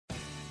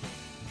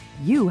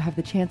you have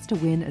the chance to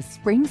win a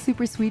spring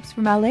super sweeps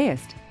from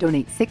LAist.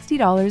 Donate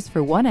 $60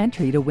 for one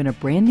entry to win a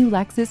brand new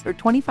Lexus or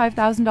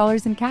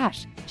 $25,000 in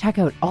cash. Check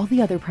out all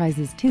the other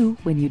prizes too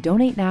when you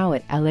donate now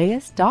at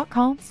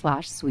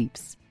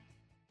laist.com/sweeps.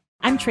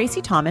 I'm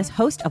Tracy Thomas,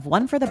 host of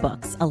One for the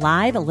Books, a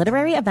live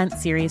literary event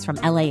series from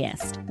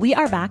LAist. We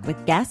are back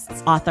with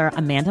guests, author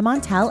Amanda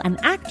Montell and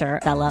actor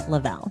Bella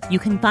Lavelle. You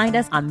can find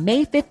us on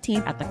May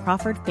 15th at the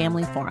Crawford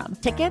Family Forum.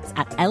 Tickets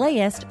at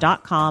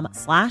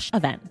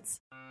laist.com/events.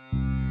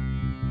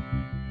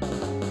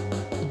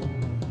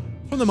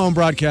 From the Moan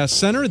Broadcast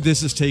Center,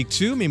 this is Take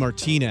Two. Me,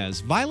 Martinez.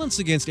 Violence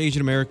against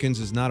Asian Americans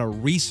is not a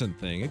recent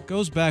thing. It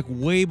goes back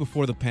way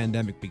before the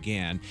pandemic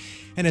began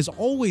and has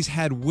always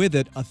had with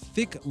it a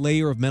thick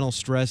layer of mental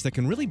stress that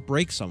can really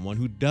break someone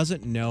who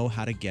doesn't know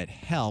how to get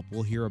help.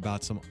 We'll hear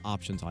about some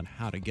options on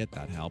how to get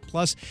that help.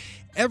 Plus,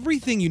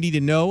 everything you need to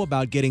know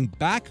about getting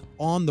back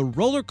on the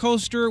roller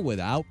coaster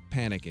without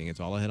panicking. It's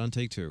all ahead on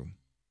Take Two.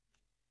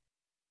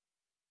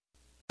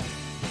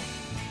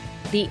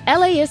 The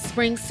LAist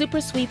Spring Super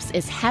Sweeps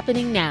is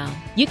happening now.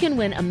 You can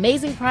win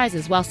amazing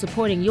prizes while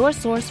supporting your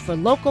source for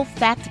local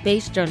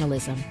fact-based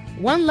journalism.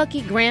 One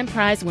lucky grand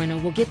prize winner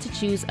will get to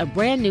choose a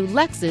brand new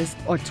Lexus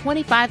or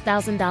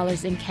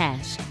 $25,000 in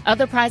cash.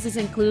 Other prizes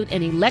include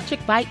an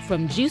electric bike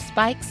from Juice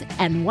Bikes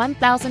and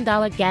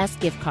 $1,000 gas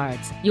gift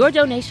cards. Your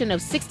donation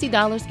of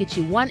 $60 gets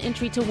you one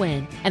entry to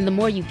win, and the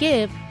more you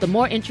give, the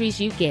more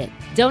entries you get.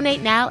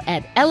 Donate now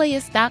at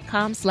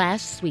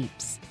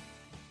laist.com/sweeps.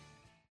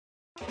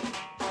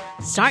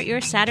 Start your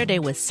Saturday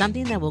with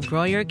something that will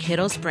grow your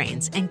kiddos'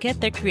 brains and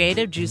get their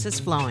creative juices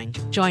flowing.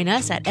 Join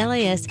us at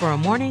LAist for a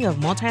morning of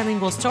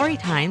multilingual story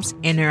times,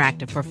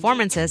 interactive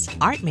performances,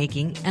 art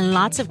making, and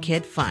lots of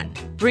kid fun.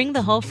 Bring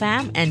the whole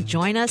fam and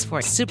join us for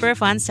a super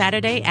fun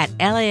Saturday at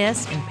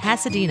LAist in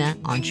Pasadena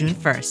on June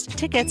 1st.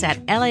 Tickets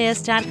at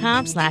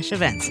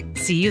laist.com/events.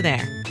 See you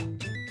there.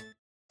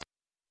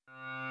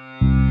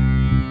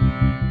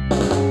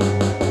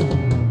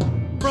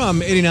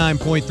 From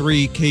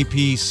 89.3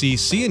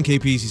 KPCC and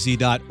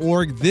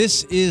kpcc.org,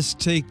 this is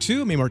Take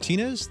Two. Me,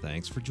 Martinez.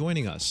 Thanks for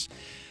joining us.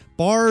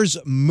 Bars,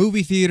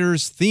 movie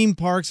theaters, theme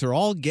parks are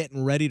all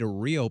getting ready to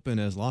reopen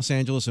as Los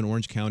Angeles and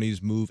Orange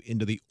counties move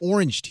into the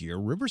orange tier.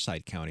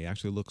 Riverside County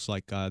actually looks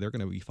like they're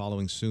going to be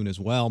following soon as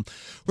well.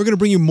 We're going to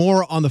bring you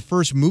more on the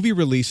first movie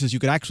releases you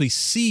could actually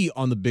see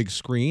on the big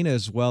screen,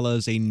 as well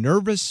as a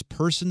nervous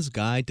person's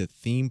guide to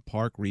theme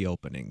park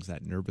reopenings.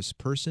 That nervous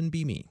person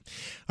be me.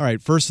 All right,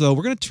 first, though,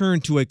 we're going to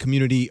turn to a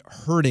community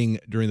hurting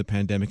during the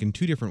pandemic in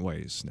two different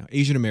ways. Now,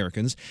 Asian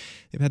Americans,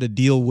 they've had to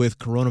deal with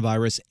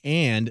coronavirus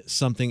and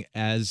something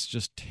as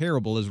just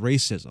terrible as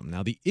racism.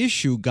 Now, the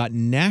issue got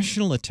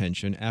national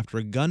attention after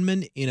a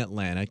gunman in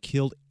Atlanta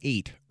killed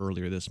 8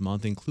 earlier this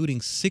month,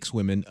 including 6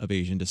 women of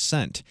Asian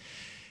descent.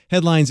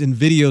 Headlines and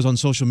videos on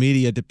social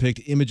media depict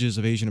images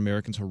of Asian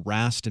Americans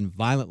harassed and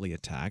violently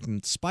attacked,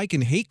 and spike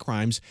in hate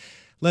crimes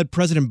led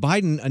President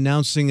Biden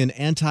announcing an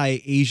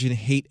anti-Asian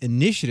hate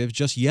initiative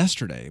just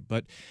yesterday.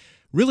 But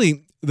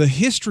really, the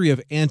history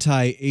of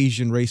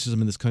anti-Asian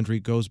racism in this country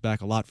goes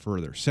back a lot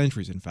further,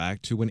 centuries in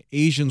fact, to when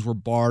Asians were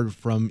barred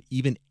from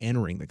even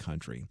entering the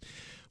country.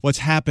 What's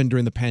happened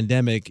during the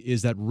pandemic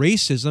is that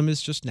racism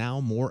is just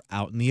now more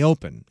out in the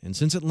open. And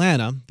since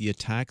Atlanta, the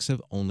attacks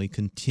have only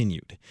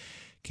continued.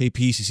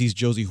 KPCC's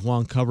Josie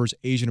Huang covers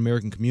Asian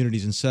American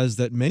communities and says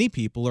that many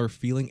people are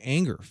feeling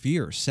anger,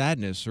 fear,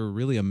 sadness, or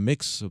really a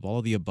mix of all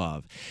of the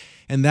above.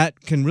 And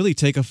that can really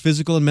take a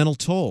physical and mental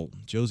toll.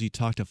 Josie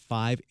talked to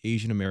 5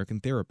 Asian American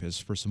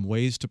therapists for some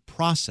ways to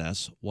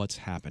process what's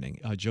happening.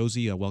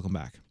 Josie, welcome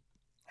back.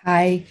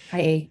 Hi.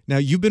 Hi. Now,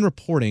 you've been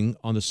reporting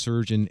on the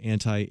surge in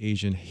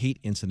anti-Asian hate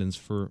incidents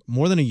for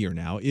more than a year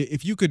now.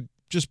 If you could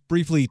just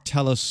briefly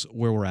tell us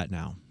where we're at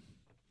now.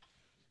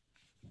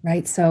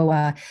 Right.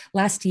 So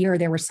last year,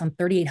 there were some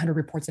 3,800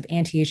 reports of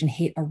anti-Asian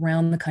hate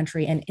around the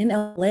country. And in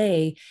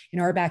LA, in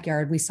our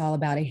backyard, we saw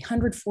about a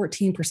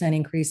 114%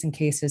 increase in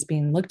cases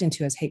being looked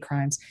into as hate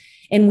crimes.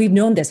 And we've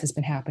known this has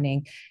been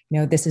happening. You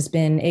know, this has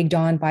been egged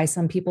on by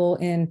some people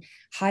in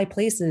high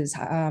places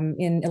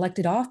in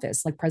elected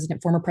office, like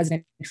former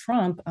President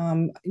Trump,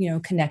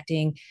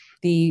 connecting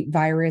the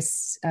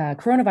virus,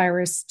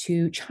 coronavirus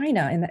to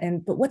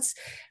China. But what's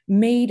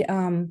made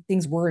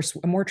things worse,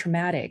 more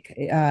traumatic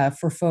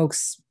for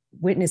folks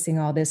witnessing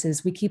all this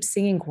is we keep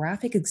seeing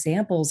graphic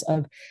examples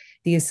of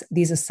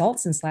these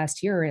assaults since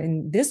last year.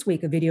 And this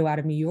week, a video out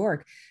of New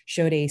York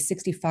showed a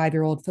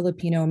 65-year-old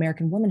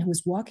Filipino-American woman who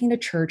was walking to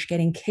church,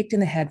 getting kicked in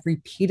the head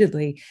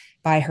repeatedly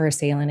by her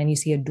assailant. And you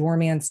see a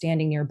doorman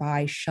standing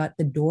nearby shut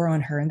the door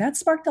on her. And that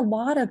sparked a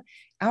lot of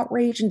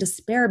outrage and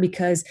despair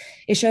because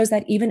it shows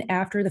that even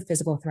after the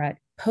physical threat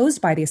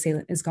posed by the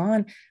assailant is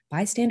gone,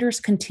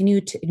 bystanders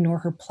continue to ignore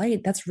her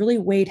plight. That's really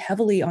weighed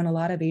heavily on a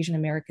lot of Asian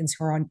Americans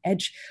who are on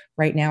edge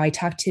right now. I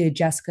talked to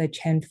Jessica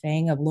Chen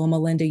Feng of Loma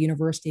Linda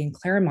University in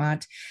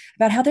Claremont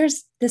about how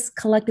there's this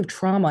collective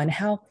trauma and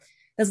how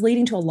that's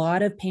leading to a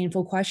lot of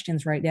painful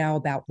questions right now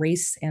about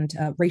race and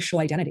racial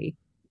identity.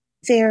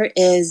 There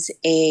is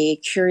a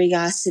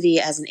curiosity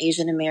as an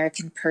Asian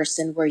American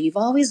person where you've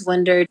always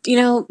wondered,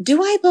 do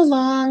I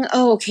belong?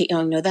 Oh, okay.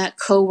 Oh, no, that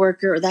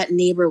coworker or that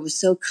neighbor was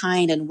so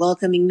kind and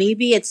welcoming.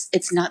 Maybe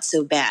it's not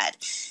so bad.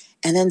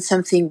 And then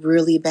something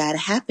really bad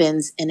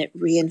happens and it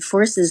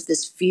reinforces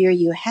this fear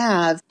you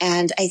have.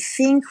 And I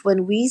think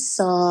when we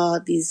saw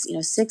these,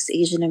 6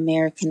 Asian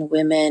American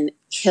women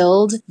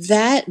killed,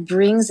 that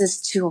brings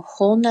us to a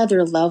whole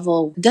nother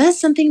level, does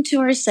something to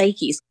our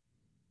psyches.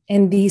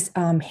 And these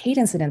hate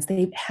incidents,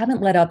 they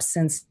haven't let up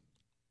since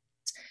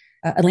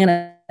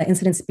Atlanta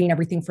incidents being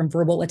everything from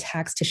verbal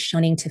attacks to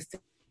shunning to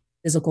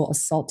physical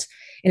assault.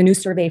 In a new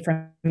survey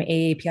from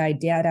AAPI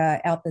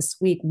data out this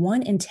week,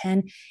 1 in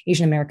 10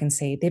 Asian Americans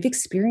say they've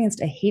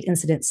experienced a hate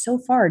incident so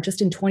far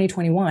just in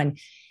 2021.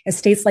 As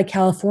states like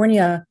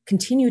California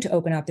continue to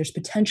open up, there's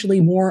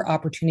potentially more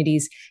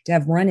opportunities to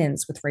have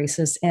run-ins with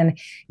racists. And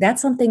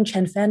that's something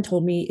Chen Fen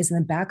told me is in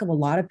the back of a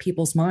lot of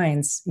people's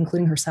minds,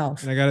 including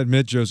herself. And I got to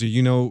admit,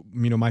 Josie,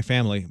 my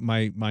family,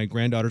 my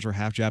granddaughters are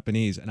half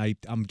Japanese, and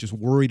I'm just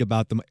worried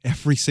about them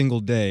every single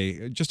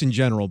day, just in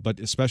general,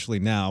 but especially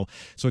now.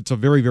 So it's a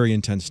very, very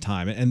intense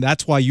time. And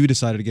that's why you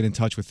decided to get in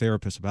touch with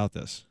therapists about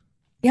this.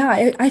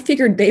 Yeah, I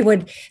figured they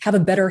would have a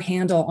better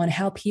handle on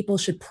how people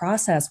should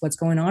process what's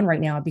going on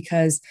right now,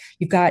 because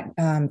you've got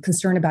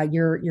concern about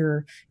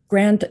your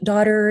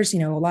granddaughters.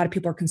 A lot of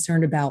people are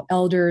concerned about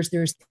elders.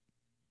 There's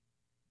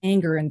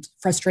anger and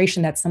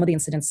frustration that some of the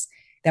incidents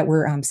that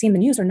we're seeing in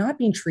the news are not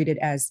being treated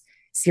as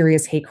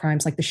serious hate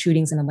crimes like the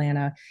shootings in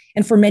Atlanta.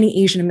 And for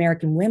many Asian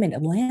American women,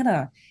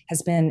 Atlanta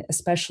has been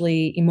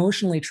especially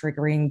emotionally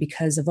triggering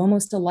because of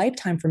almost a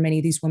lifetime for many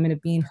of these women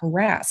of being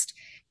harassed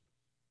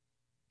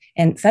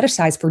and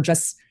fetishized for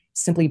just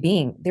simply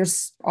being.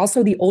 There's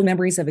also the old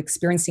memories of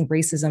experiencing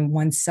racism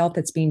oneself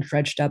that's being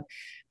dredged up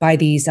by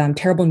these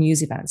terrible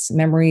news events,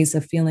 memories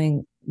of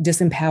feeling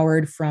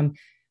disempowered from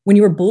when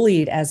you were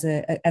bullied as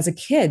a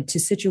kid to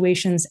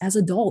situations as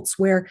adults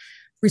where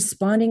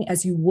responding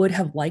as you would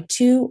have liked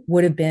to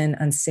would have been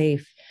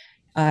unsafe.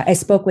 I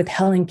spoke with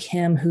Helen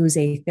Kim, who's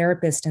a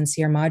therapist in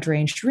Sierra Madre,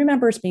 and she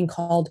remembers being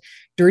called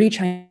dirty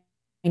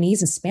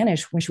Chinese in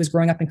Spanish when she was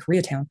growing up in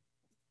Koreatown.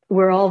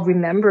 We're all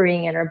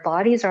remembering, and our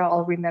bodies are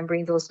all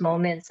remembering those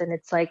moments. And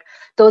it's like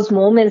those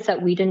moments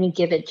that we didn't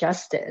give it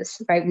justice,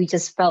 right? We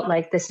just felt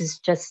like this is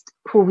just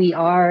who we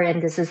are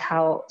and this is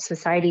how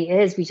society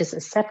is. We just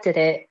accepted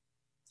it.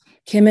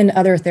 Kim and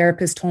other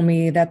therapists told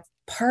me that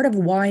part of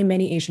why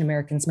many Asian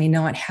Americans may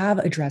not have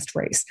addressed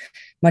race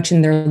much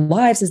in their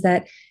lives is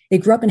that they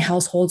grew up in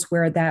households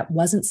where that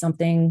wasn't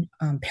something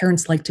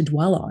parents like to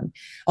dwell on.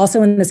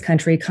 Also in this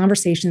country,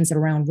 conversations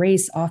around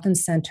race often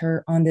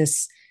center on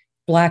this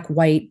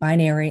Black-white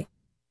binary.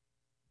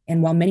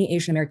 And while many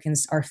Asian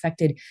Americans are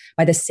affected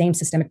by the same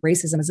systemic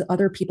racism as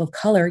other people of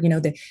color,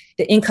 the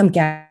income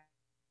gap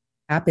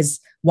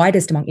is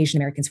widest among Asian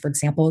Americans. For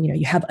example,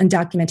 you have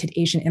undocumented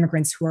Asian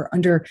immigrants who are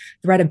under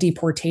threat of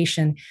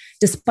deportation.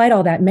 Despite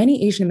all that,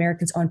 many Asian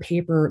Americans on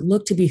paper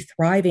look to be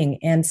thriving.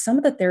 And some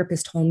of the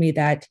therapists told me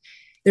that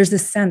there's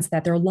this sense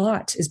that their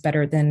lot is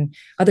better than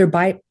other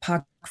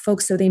BIPOC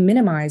folks, so they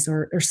minimize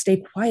or stay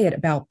quiet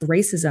about the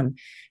racism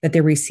that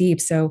they receive.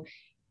 So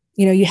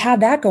you have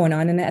that going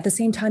on. And at the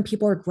same time,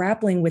 people are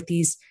grappling with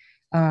these,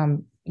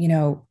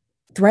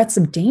 threats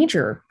of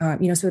danger.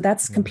 So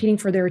that's competing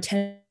for their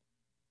attention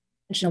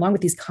along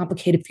with these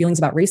complicated feelings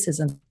about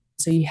racism.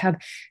 So you have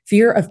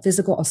fear of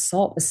physical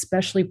assault,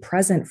 especially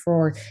present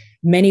for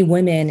many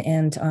women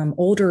and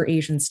older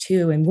Asians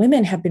too. And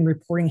women have been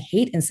reporting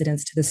hate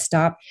incidents to the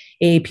Stop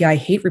AAPI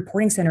Hate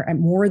Reporting Center at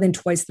more than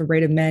twice the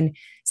rate of men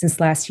since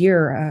last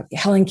year.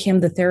 Helen Kim,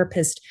 the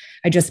therapist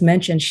I just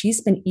mentioned, she's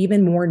been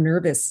even more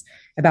nervous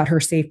about her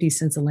safety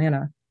since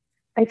Atlanta.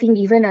 I think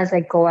even as I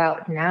go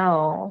out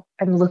now,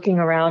 I'm looking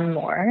around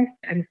more.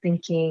 I'm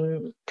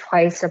thinking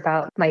twice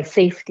about my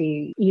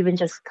safety, even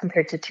just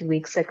compared to 2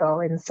 weeks ago.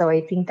 And so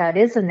I think that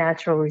is a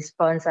natural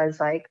response as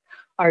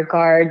our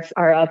guards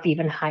are up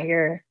even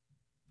higher.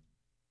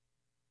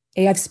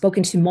 I've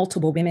spoken to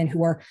multiple women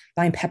who are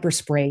buying pepper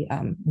spray,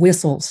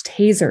 whistles,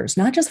 tasers,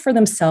 not just for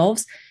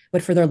themselves,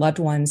 but for their loved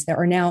ones. There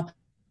are now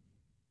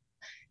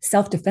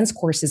self-defense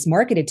courses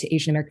marketed to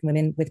Asian American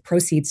women with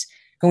proceeds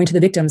going to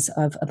the victims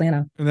of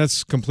Atlanta. And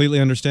that's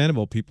completely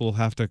understandable. People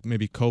have to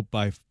maybe cope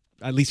by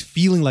at least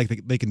feeling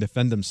like they can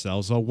defend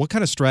themselves. So what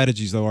kind of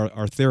strategies, though,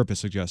 are therapists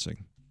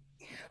suggesting?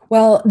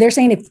 Well, they're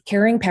saying if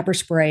carrying pepper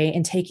spray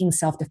and taking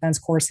self-defense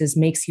courses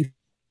makes you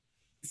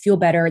feel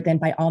better, then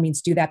by all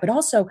means do that. But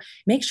also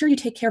make sure you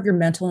take care of your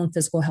mental and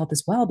physical health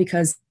as well,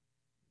 because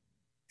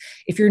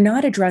if you're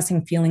not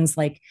addressing feelings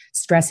like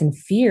stress and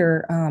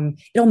fear,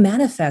 it'll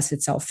manifest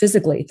itself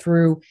physically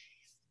through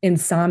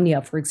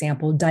insomnia, for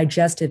example,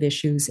 digestive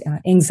issues,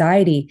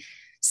 anxiety.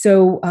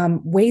 So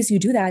ways you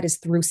do that is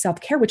through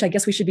self-care, which I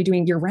guess we should be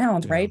doing year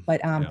round, right?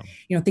 But,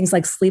 things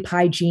like sleep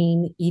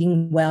hygiene,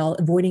 eating well,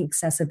 avoiding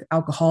excessive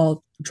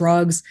alcohol,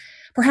 drugs,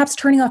 perhaps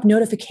turning off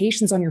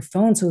notifications on your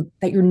phone so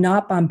that you're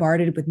not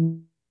bombarded with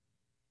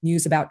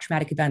news about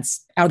traumatic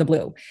events out of the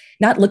blue,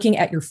 not looking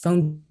at your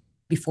phone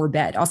before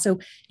bed. Also,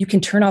 you can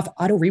turn off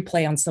auto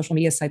replay on social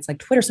media sites like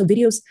Twitter. So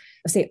videos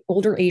of, say,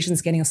 older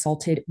Asians getting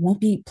assaulted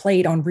won't be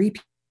played on repeat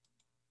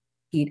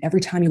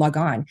every time you log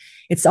on.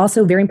 It's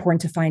also very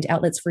important to find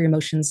outlets for your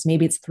emotions.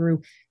 Maybe it's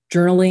through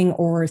journaling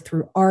or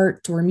through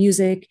art or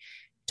music.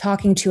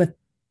 Talking to a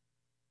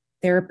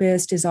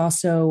therapist is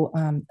also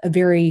a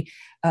very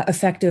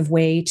effective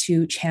way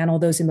to channel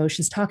those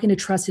emotions. Talking to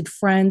trusted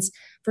friends.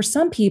 For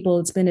some people,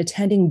 it's been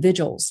attending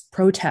vigils,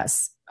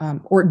 protests,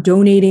 or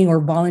donating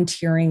or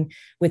volunteering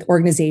with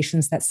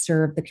organizations that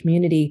serve the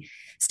community.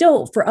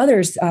 Still, for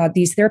others,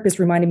 these therapists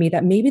reminded me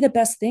that maybe the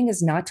best thing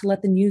is not to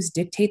let the news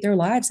dictate their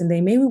lives, and they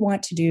maybe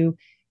want to do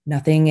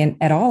nothing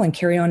at all and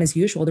carry on as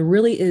usual. There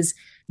really is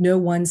no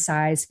one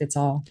size fits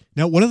all.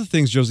 Now, one of the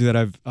things, Josie,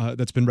 that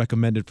that's been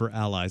recommended for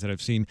allies that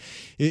I've seen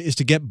is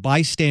to get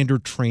bystander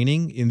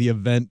training in the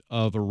event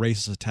of a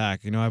racist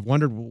attack. I've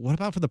wondered, what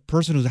about for the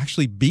person who's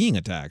actually being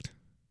attacked?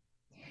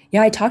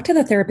 Yeah, I talked to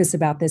the therapist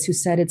about this, who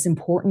said it's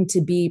important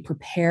to be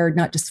prepared,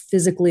 not just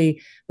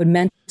physically, but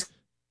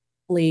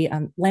mentally.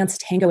 Lance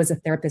Tango is a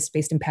therapist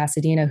based in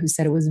Pasadena who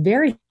said it was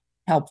very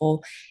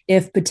helpful,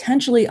 if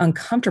potentially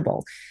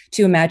uncomfortable,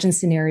 to imagine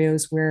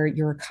scenarios where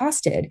you're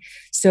accosted.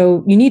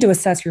 So you need to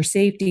assess your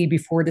safety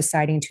before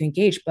deciding to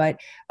engage, but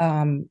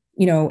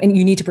and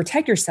you need to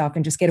protect yourself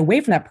and just get away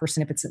from that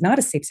person if it's not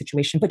a safe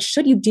situation. But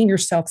should you deem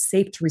yourself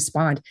safe to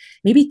respond,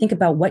 maybe think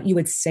about what you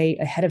would say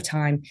ahead of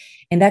time,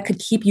 and that could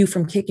keep you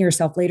from kicking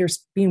yourself later,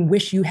 being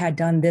wish you had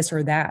done this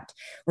or that,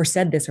 or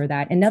said this or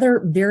that.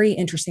 Another very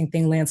interesting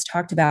thing Lance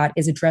talked about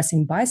is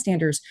addressing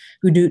bystanders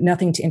who do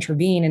nothing to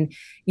intervene. And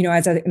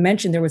as I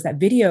mentioned, there was that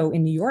video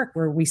in New York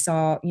where we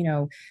saw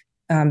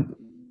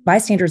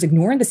bystanders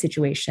ignoring the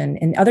situation.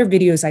 In other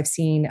videos I've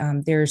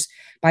seen, there's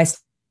bystanders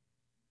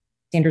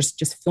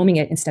just filming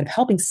it instead of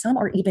helping. Some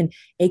are even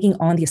egging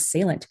on the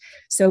assailant.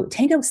 So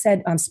Tango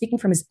said, speaking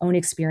from his own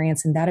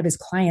experience and that of his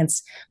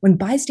clients, when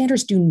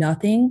bystanders do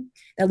nothing,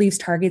 that leaves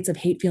targets of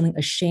hate feeling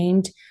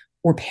ashamed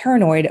or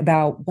paranoid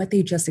about what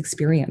they just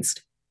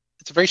experienced.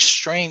 It's a very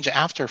strange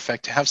after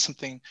effect to have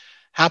something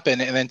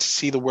happen and then to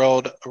see the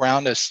world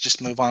around us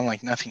just move on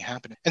like nothing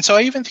happened. And so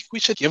I even think we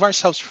should give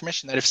ourselves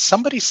permission that if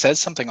somebody says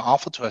something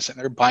awful to us and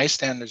there are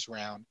bystanders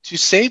around, to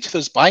say to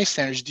those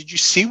bystanders, did you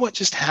see what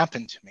just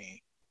happened to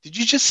me? Did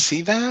you just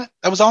see that?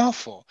 That was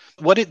awful.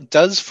 What it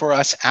does for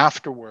us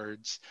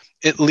afterwards,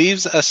 it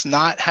leaves us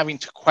not having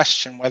to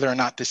question whether or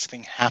not this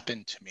thing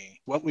happened to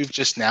me. What we've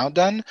just now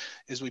done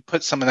is we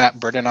put some of that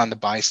burden on the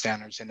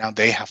bystanders, and now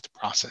they have to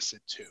process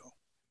it too.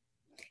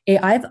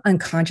 I've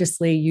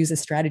unconsciously used a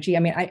strategy. I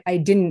mean, I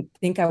didn't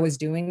think I was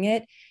doing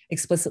it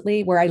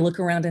explicitly, where I look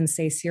around and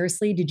say,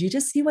 seriously, did you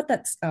just see what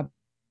that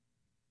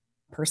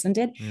person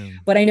did? Yeah.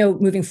 But I know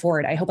moving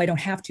forward, I hope I don't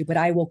have to, but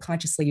I will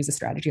consciously use a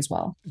strategy as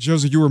well.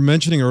 Josie, you were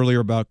mentioning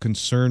earlier about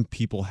concern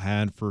people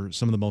had for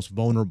some of the most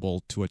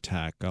vulnerable to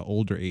attack,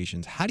 older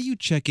Asians. How do you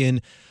check in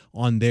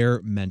on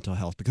their mental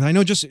health? Because I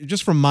know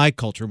just from my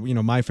culture,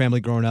 my family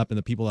growing up and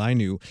the people I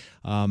knew,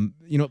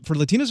 for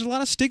Latinos, there's a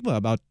lot of stigma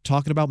about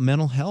talking about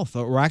mental health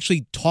or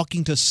actually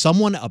talking to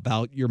someone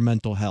about your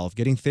mental health,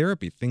 getting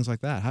therapy, things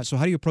like that. So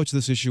how do you approach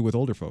this issue with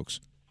older folks?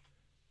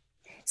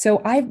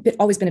 So I've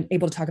always been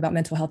able to talk about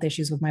mental health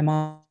issues with my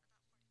mom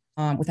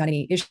without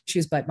any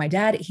issues, but my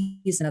dad,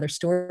 he's another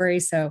story.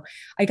 So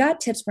I got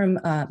tips from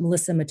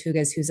Melissa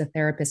Matugas, who's a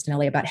therapist in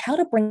LA, about how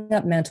to bring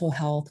up mental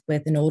health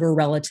with an older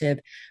relative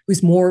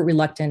who's more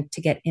reluctant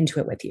to get into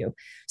it with you.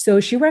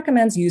 So she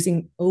recommends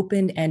using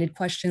open-ended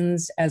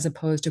questions as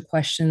opposed to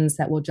questions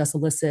that will just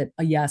elicit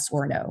a yes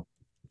or a no.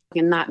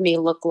 And that may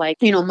look like,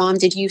 Mom,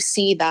 did you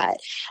see that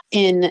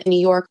in New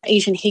York,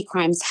 Asian hate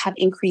crimes have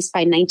increased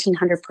by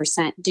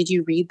 1,900%? Did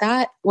you read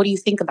that? What do you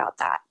think about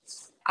that?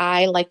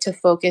 I like to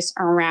focus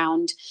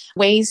around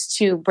ways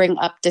to bring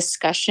up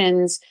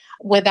discussions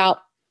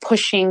without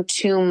pushing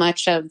too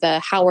much of the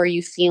how are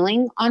you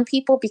feeling on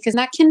people, because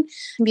that can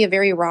be a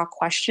very raw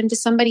question to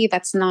somebody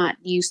that's not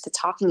used to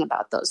talking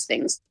about those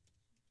things.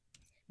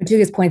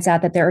 Matugas points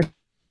out that there are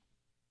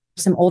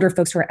some older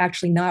folks who are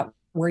actually not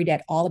worried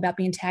at all about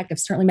being attacked. I've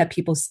certainly met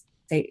people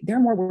say they're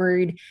more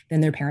worried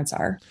than their parents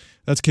are.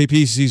 That's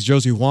KPCC's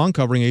Josie Huang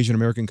covering Asian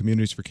American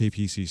communities for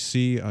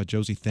KPCC.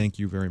 Josie, thank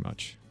you very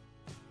much.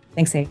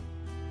 Thanks, Abe.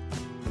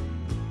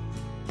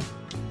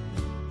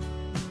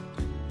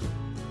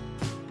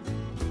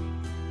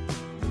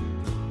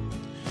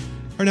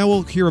 All right, now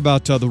we'll hear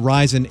about the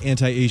rise in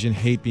anti-Asian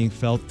hate being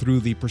felt through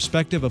the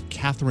perspective of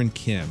Catherine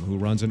Kim, who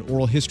runs an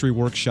oral history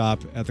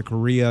workshop at the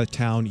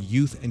Koreatown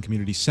Youth and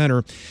Community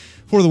Center.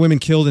 4 of the women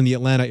killed in the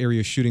Atlanta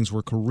area shootings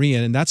were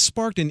Korean, and that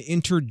sparked an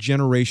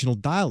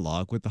intergenerational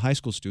dialogue with the high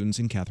school students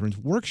in Catherine's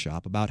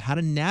workshop about how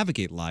to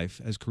navigate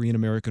life as Korean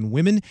American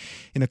women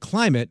in a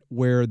climate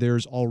where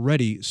there's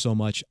already so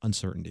much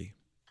uncertainty.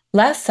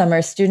 Last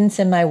summer, students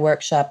in my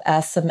workshop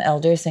asked some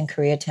elders in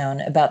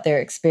Koreatown about their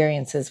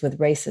experiences with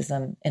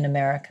racism in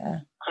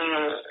America.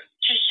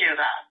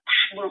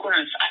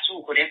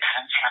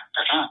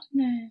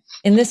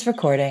 In this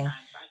recording,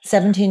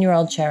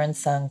 17-year-old Sharon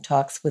Sung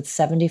talks with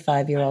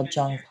 75-year-old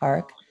Jong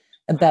Park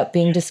about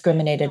being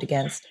discriminated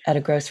against at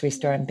a grocery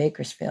store in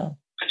Bakersfield.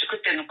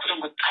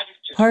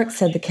 Park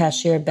said the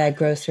cashier bagged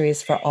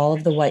groceries for all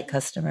of the white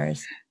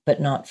customers,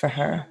 but not for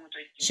her.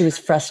 She was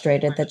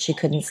frustrated that she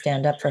couldn't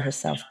stand up for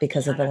herself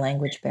because of the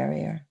language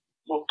barrier.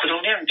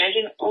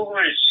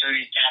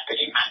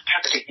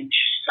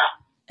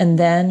 And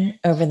then,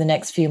 over the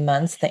next few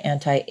months, the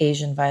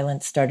anti-Asian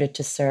violence started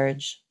to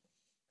surge.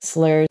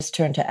 Slurs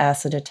turned to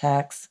acid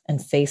attacks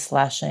and face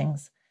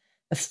slashings.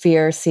 A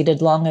fear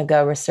seeded long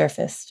ago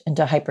resurfaced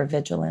into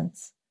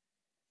hypervigilance.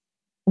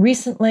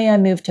 Recently, I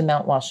moved to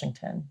Mount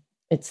Washington.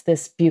 It's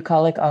this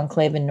bucolic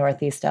enclave in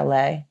Northeast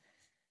LA.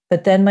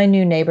 But then my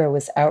new neighbor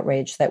was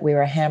outraged that we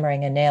were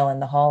hammering a nail in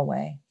the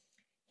hallway.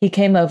 He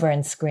came over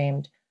and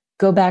screamed,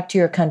 "Go back to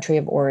your country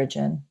of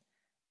origin."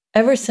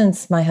 Ever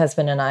since, my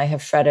husband and I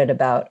have fretted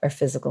about our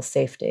physical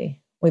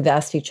safety. We've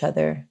asked each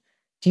other,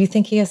 do you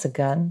think he has a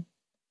gun?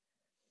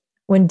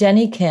 When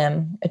Denny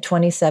Kim, a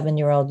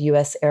 27-year-old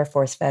U.S. Air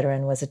Force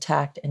veteran, was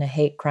attacked in a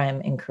hate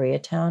crime in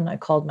Koreatown, I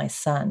called my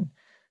son,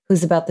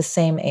 who's about the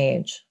same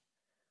age.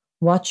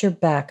 "Watch your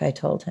back," I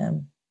told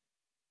him.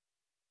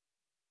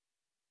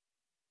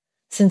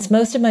 Since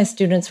most of my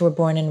students were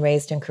born and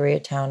raised in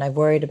Koreatown, I've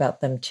worried about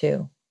them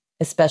too,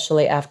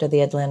 especially after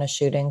the Atlanta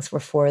shootings where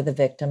 4 of the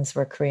victims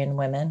were Korean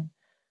women.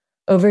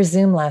 Over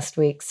Zoom last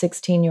week,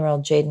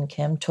 16-year-old Jaden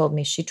Kim told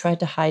me she tried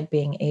to hide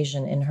being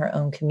Asian in her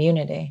own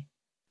community.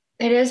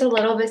 It is a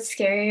little bit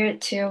scarier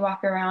to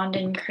walk around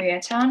in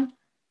Koreatown.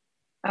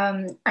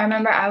 I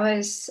remember I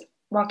was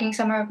walking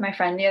somewhere with my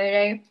friend the other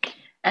day,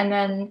 and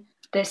then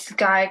this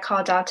guy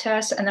called out to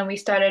us, and then we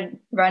started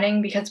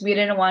running because we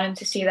didn't want him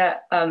to see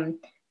that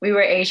we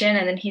were Asian,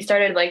 and then he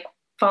started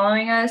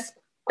following us.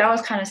 That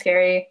was kind of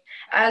scary.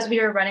 As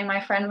we were running,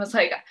 my friend was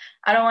like,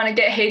 "I don't want to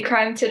get hate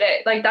crime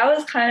today." That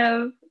was kind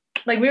of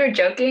we were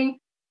joking.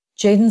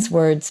 Jaden's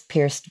words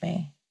pierced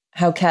me.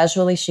 How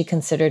casually she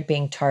considered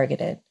being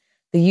targeted.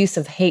 The use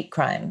of hate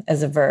crime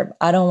as a verb,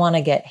 "I don't want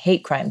to get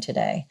hate crime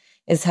today,"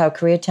 is how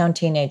Koreatown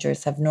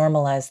teenagers have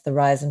normalized the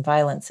rise in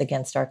violence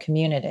against our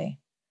community.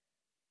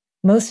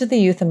 Most of the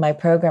youth in my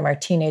program are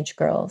teenage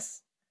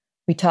girls.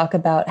 We talk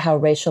about how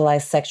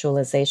racialized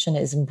sexualization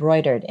is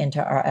embroidered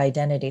into our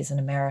identities in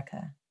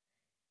America.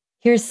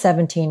 Here's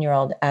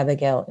 17-year-old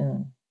Abigail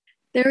Un.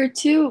 There were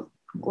 2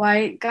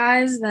 white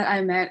guys that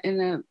I met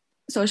in a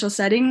social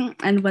setting,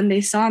 and when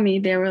they saw me,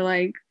 they were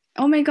like,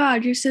 "Oh my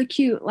God, you're so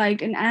cute,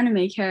 like an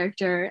anime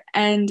character."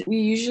 And we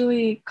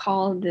usually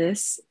call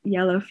this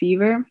yellow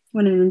fever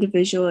when an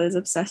individual is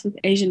obsessed with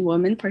Asian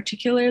women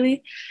particularly.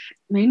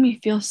 It made me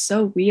feel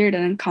so weird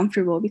and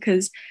uncomfortable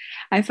because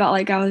I felt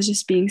like I was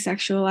just being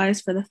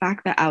sexualized for the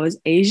fact that I was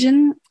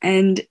Asian.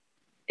 And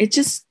it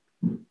just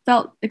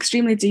felt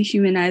extremely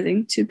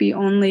dehumanizing to be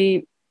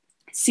only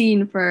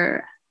seen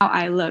for how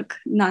I look,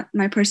 not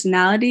my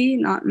personality,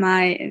 not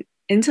my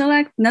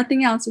intellect,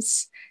 nothing else.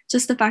 It's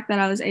just the fact that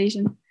I was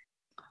Asian.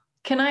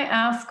 Can I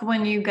ask,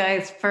 when you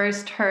guys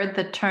first heard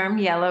the term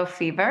yellow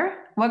fever,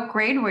 what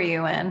grade were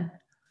you in?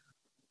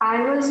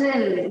 I was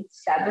in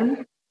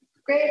 7th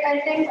grade,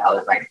 I think. I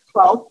was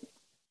 12.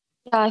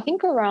 Yeah, I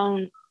think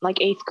around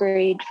 8th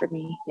grade for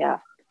me, yeah.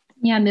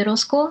 Yeah, middle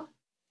school.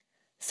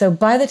 So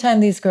by the time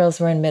these girls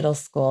were in middle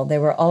school, they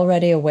were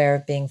already aware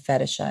of being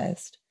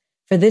fetishized.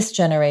 For this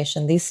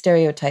generation, these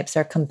stereotypes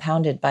are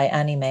compounded by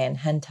anime and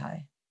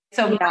hentai.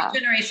 So my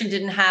generation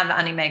didn't have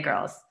anime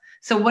girls.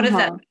 So what is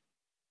that?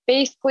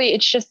 Basically,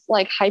 it's just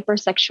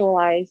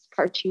hypersexualized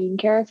cartoon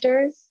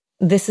characters.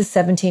 This is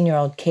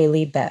 17-year-old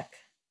Kaylee Beck.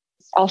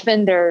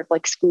 Often they're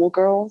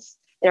schoolgirls.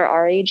 They're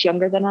our age,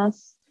 younger than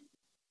us.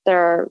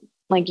 They're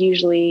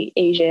usually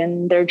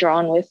Asian. They're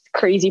drawn with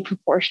crazy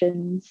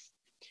proportions.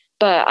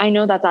 But I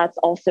know that that's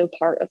also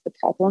part of the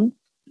problem,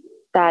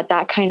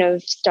 that kind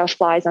of stuff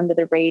flies under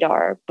the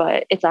radar,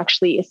 but it's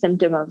actually a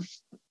symptom of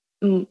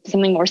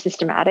something more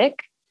systematic.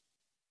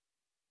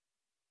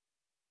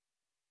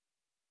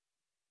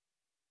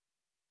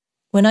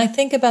 When I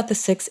think about the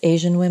 6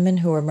 Asian women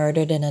who were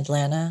murdered in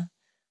Atlanta,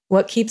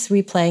 what keeps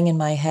replaying in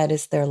my head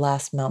is their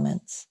last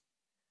moments.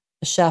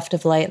 A shaft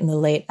of light in the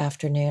late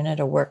afternoon at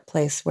a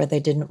workplace where they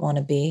didn't want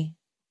to be.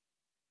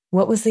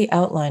 What was the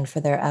outline for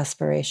their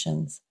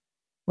aspirations?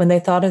 When they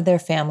thought of their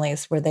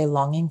families, were they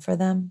longing for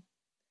them?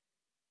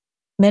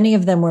 Many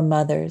of them were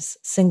mothers,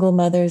 single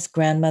mothers,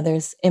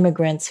 grandmothers,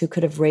 immigrants who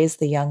could have raised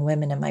the young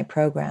women in my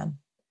program.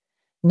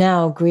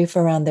 Now, grief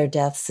around their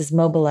deaths is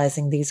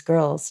mobilizing these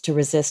girls to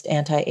resist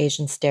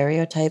anti-Asian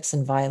stereotypes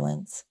and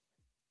violence.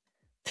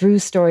 Through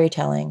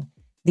storytelling,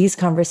 these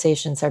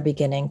conversations are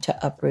beginning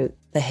to uproot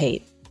the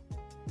hate.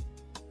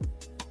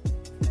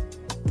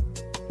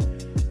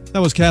 That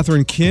was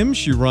Catherine Kim.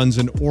 She runs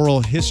an oral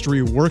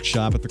history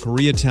workshop at the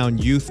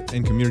Koreatown Youth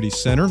and Community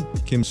Center.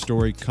 Kim's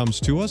story comes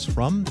to us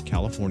from the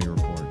California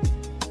Report.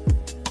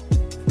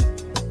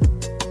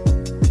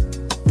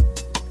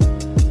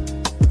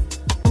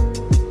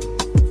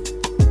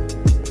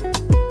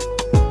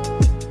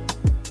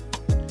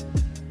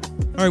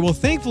 All All right, well,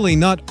 thankfully,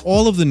 not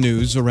all of the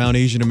news around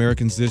Asian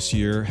Americans this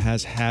year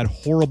has had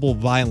horrible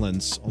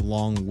violence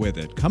along with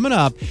it. Coming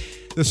up,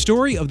 the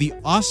story of the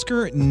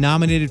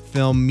Oscar-nominated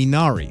film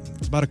Minari.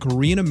 It's about a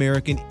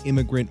Korean-American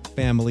immigrant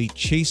family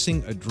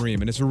chasing a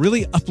dream. And it's a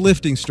really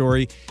uplifting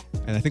story,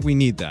 and I think we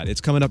need that. It's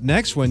coming up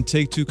next when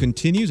Take Two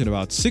continues in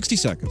about 60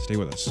 seconds. Stay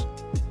with us.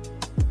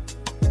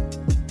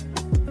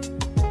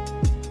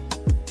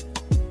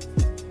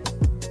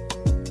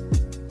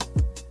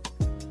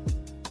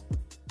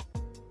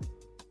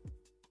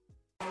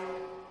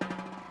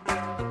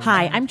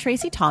 Hi, I'm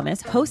Tracy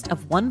Thomas, host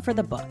of One for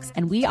the Books,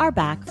 and we are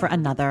back for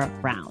another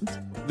round.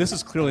 This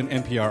is clearly an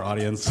NPR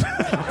audience.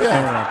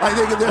 Yeah, I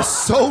think they're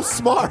so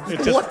smart.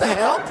 What the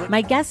hell?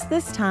 My guests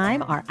this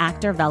time are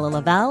actor Vella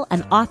Lavelle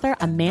and author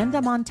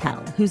Amanda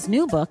Montell, whose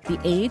new book, The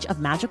Age of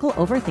Magical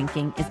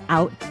Overthinking, is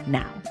out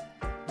now.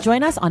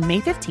 Join us on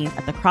May 15th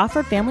at the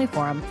Crawford Family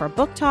Forum for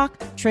book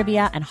talk,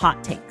 trivia, and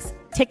hot takes.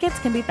 Tickets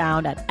can be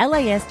found at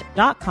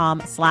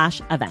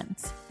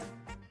laist.com/events.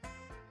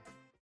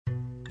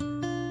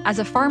 As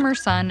a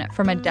farmer's son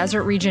from a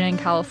desert region in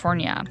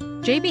California,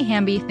 J.B.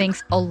 Hamby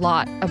thinks a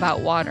lot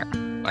about water.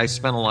 I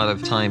spent a lot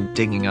of time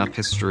digging up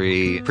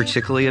history,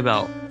 particularly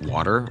about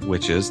water,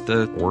 which is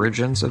the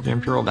origins of the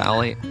Imperial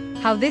Valley.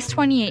 How this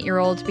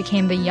 28-year-old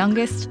became the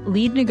youngest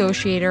lead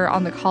negotiator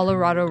on the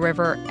Colorado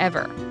River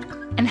ever.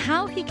 And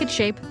how he could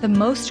shape the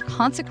most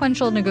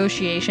consequential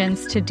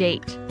negotiations to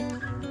date.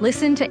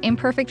 Listen to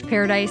Imperfect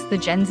Paradise, the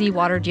Gen Z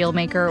Water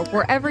Dealmaker,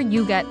 wherever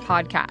you get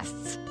podcasts.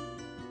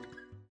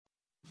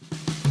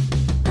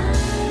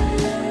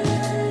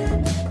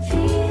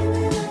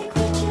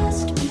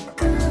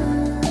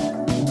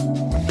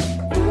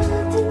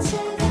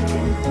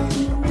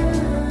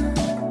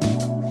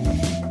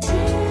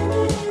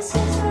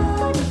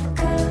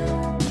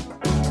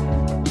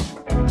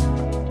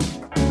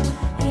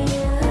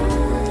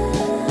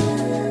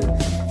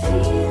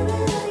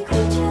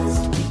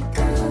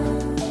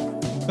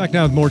 Back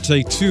now with more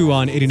Take Two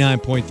on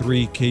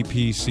 89.3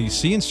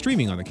 KPCC and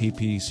streaming on the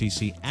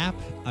KPCC app.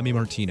 I'm A.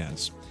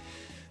 Martinez.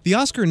 The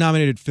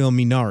Oscar-nominated film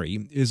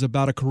Minari is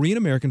about a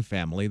Korean-American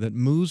family that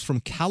moves from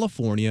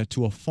California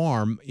to a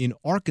farm in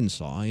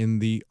Arkansas in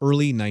the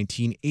early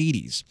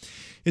 1980s.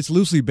 It's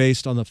loosely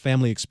based on the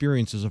family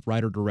experiences of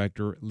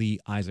writer-director Lee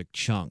Isaac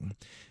Chung.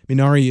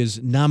 Minari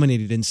is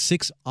nominated in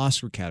 6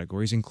 Oscar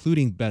categories,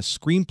 including Best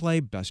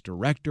Screenplay, Best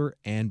Director,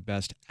 and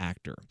Best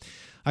Actor.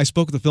 I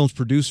spoke with the film's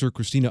producer,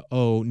 Christina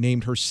Oh,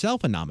 named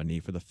herself a nominee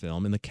for the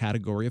film in the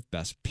category of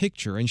Best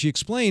Picture, and she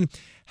explained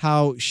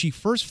how she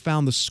first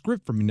found the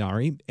script for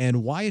Minari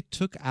and why it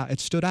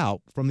stood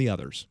out from the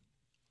others.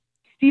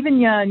 Stephen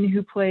Yeun,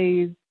 who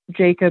plays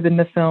Jacob in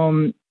the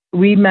film,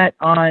 we met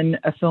on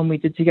a film we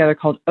did together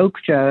called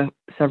Okja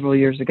several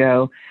years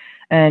ago,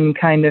 and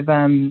kind of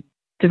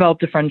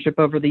developed a friendship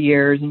over the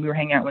years. And we were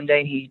hanging out one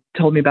day, and he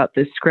told me about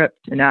this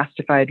script and asked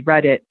if I had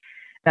read it.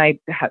 And I,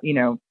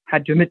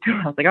 had to admit to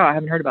him, I was like, oh, I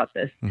haven't heard about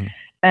this. Mm-hmm.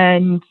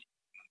 And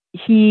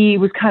he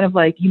was kind of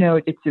like,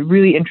 it's a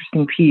really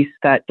interesting piece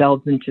that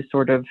delves into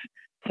sort of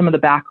some of the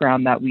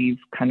background that we've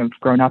kind of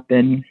grown up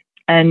in.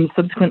 And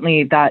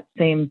subsequently that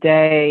same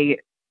day,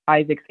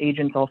 Isaac's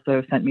agents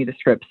also sent me the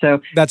script. So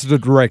that's the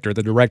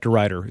director-writer. The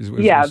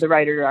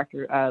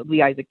writer-director,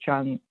 Lee Isaac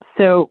Chung.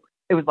 So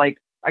it was like,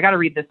 I got to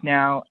read this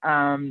now.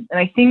 And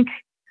I think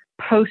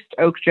post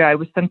Okja, I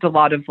was sent a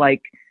lot of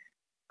like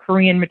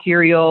Korean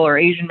material or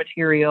Asian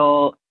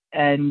material.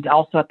 And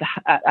also at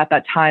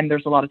that time,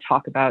 there's a lot of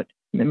talk about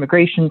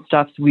immigration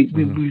stuff. So we've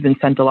been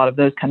sent a lot of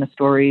those kind of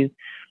stories.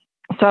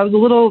 So I was a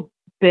little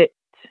bit,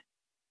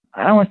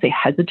 I don't want to say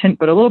hesitant,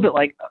 but a little bit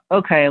like,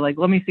 okay, like,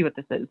 let me see what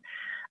this is.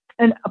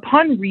 And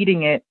upon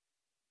reading it,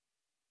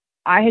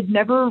 I had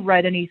never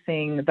read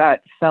anything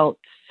that felt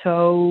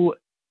so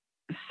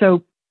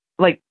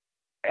like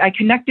I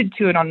connected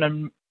to it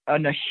on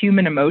a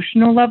human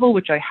emotional level,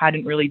 which I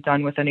hadn't really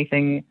done with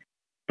anything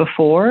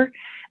before.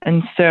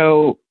 And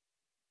so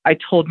I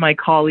told my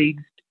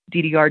colleagues,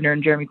 Dee Dee Gardner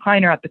and Jeremy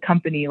Kleiner at the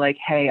company, like,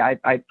 hey,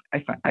 I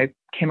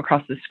came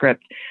across this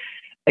script.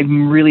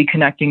 I'm really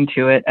connecting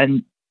to it.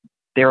 And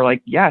they were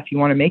like, yeah, if you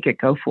want to make it,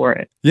 go for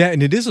it. Yeah,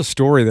 and it is a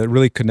story that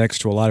really connects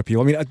to a lot of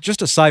people. I mean,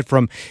 just aside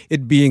from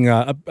it being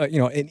an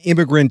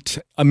immigrant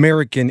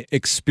American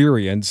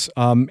experience,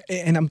 and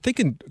I'm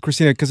thinking,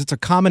 Christina, because it's a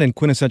common and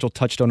quintessential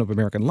touchstone of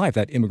American life,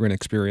 that immigrant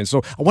experience.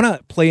 So I want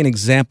to play an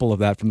example of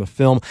that from the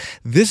film.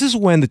 This is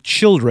when the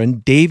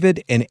children,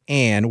 David and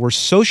Anne, were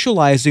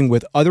socializing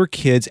with other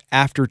kids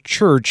after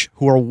church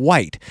who are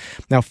white.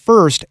 Now,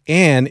 first,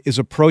 Anne is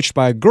approached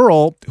by a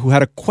girl who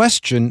had a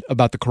question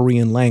about the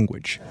Korean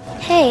language.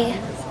 Hey,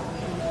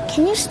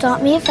 can you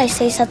stop me if I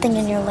say something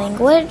in your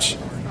language?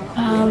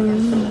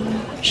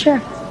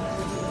 Sure.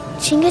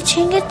 Chinga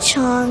chinga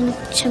chong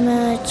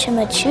chima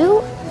chima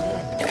choo?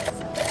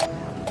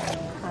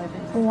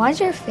 Why is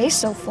your face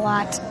so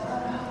flat?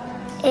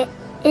 It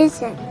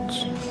isn't.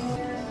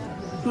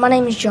 My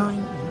name is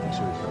Johnny.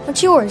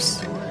 What's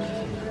yours?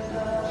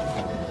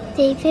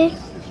 David.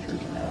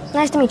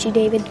 Nice to meet you,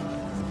 David.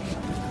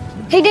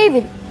 Hey,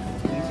 David.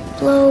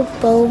 Pueblo,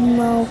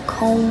 Bomo,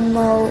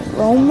 Como,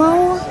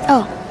 Lomo?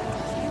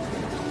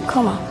 Oh,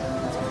 Como.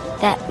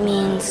 That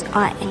means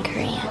aunt in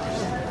Korean.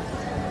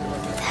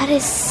 That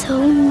is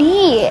so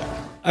neat.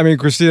 I mean,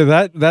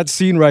 Christina, that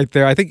scene right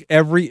there, I think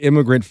every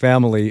immigrant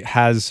family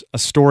has a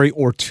story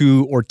or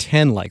 2 or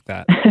 10 like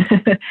that.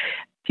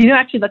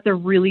 Actually, that's a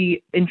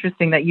really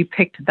interesting that you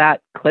picked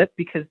that clip,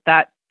 because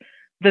that's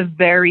the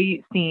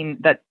very scene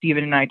that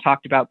Stephen and I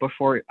talked about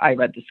before I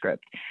read the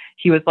script.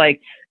 He was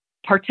like,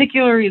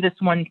 particularly this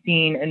one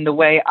scene and the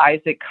way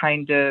Isaac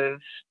kind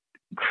of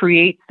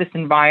creates this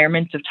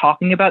environment of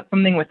talking about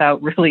something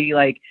without really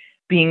like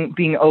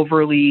being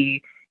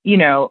overly,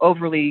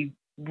 overly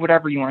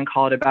whatever you want to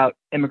call it about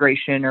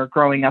immigration or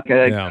growing up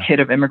a kid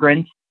of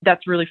immigrants.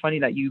 That's really funny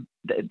that you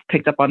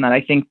picked up on that.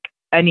 I think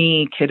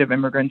any kid of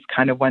immigrants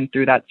kind of went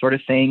through that sort of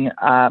thing.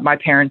 My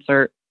parents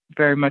are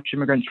very much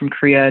immigrants from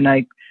Korea, and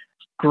I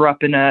grew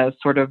up in a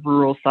sort of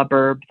rural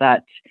suburb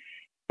that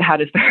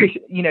had a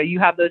very, you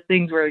have those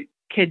things where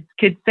kids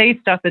say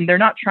stuff and they're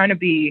not trying to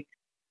be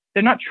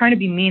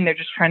mean. They're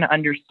just trying to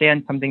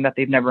understand something that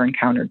they've never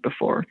encountered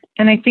before.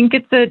 And I think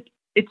it's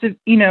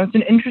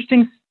an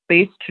interesting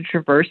space to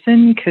traverse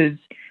in, because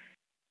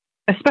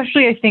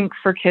especially I think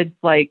for kids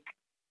like,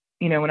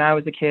 when I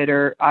was a kid,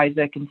 or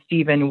Isaac and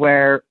Stephen,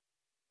 where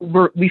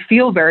we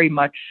feel very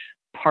much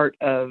part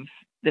of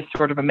this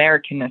sort of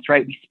Americanness,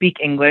 right? We speak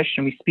English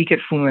and we speak it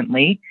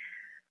fluently,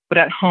 but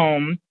at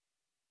home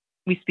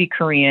we speak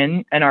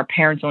Korean and our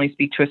parents only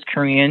speak to us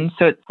Korean.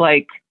 So it's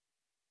like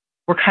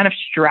we're kind of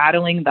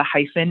straddling the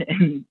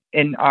hyphen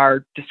in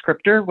our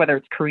descriptor, whether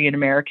it's Korean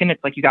American.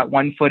 It's like you got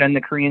one foot on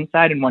the Korean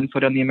side and one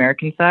foot on the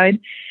American side,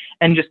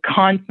 and just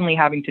constantly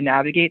having to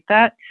navigate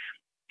that.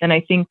 And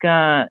I think,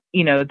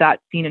 that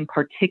scene in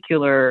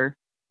particular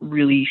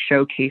really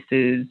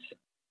showcases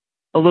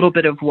a little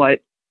bit of what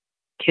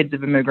kids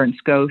of immigrants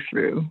go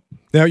through.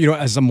 Now,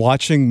 as I'm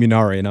watching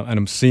Minari and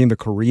I'm seeing the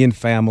Korean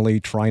family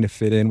trying to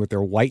fit in with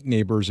their white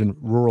neighbors in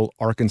rural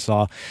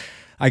Arkansas,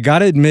 I got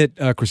to admit,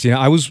 Christina,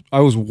 I was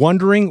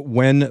wondering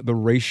when the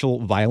racial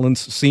violence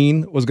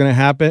scene was going to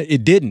happen.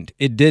 It didn't,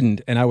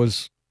 and I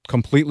was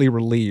completely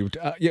relieved.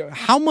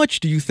 How much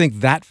do you think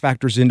that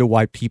factors into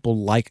why people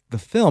like the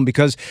film?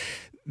 Because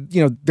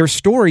their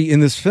story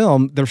in this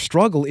film, their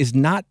struggle is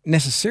not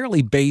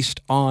necessarily based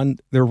on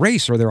their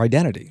race or their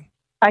identity.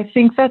 I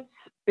think that's,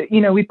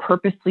 we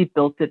purposely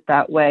built it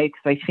that way,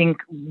 because I think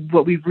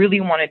what we really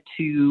wanted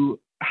to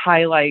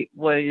highlight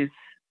was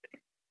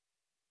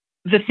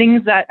the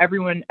things that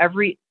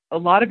a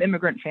lot of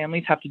immigrant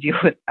families have to deal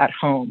with at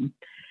home,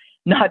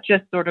 not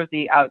just sort of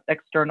the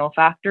external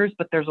factors,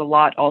 but there's a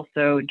lot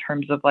also in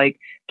terms of like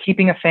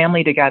keeping a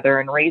family together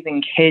and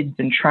raising kids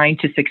and trying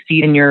to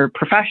succeed in your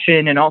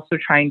profession, and also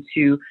trying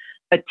to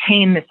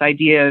attain this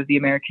idea of the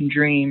American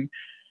dream.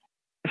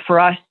 For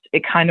us,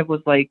 it kind of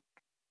was like,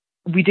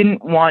 we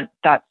didn't want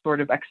that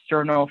sort of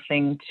external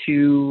thing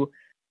to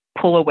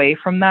pull away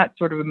from that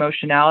sort of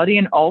emotionality.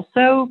 And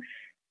also,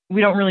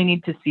 we don't really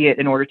need to see it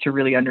in order to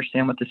really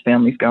understand what this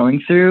family's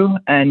going through,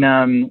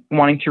 and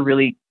wanting to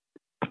really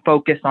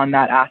focus on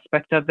that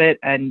aspect of it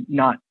and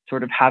not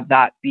sort of have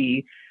that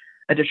be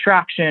a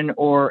distraction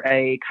or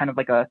a kind of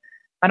like I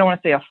don't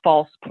want to say a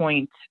false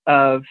point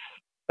of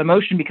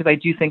emotion, because I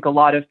do think a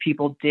lot of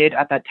people did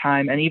at that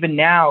time. And even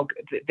now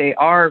they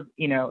are,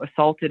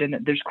 assaulted, and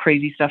there's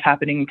crazy stuff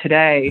happening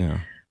today. Yeah.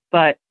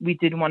 But we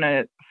did want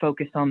to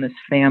focus on this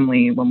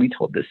family when we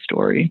told this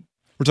story.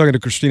 We're talking to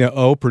Christina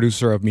Oh,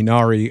 producer of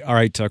Minari. All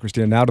right,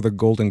 Christina, now to the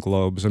Golden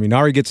Globes.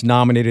 Minari gets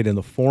nominated in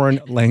the foreign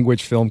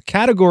language film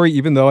category,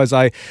 even though, as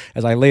I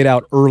laid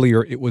out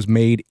earlier, it was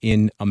made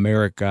in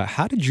America.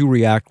 How did you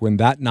react when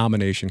that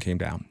nomination came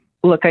down?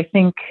 Look, I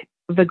think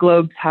the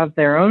Globes have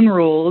their own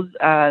rules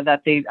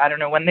that I don't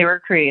know when they were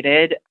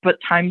created, but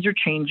times are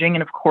changing.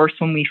 And of course,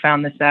 when we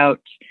found this out,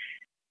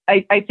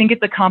 I think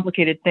it's a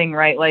complicated thing,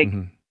 right? Like,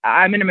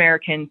 I'm an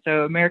American,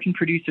 so American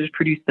producers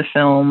produce the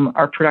film.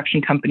 Our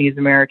production company is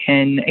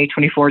American.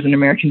 A24 is an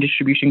American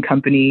distribution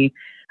company.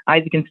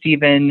 Isaac and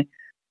Stephen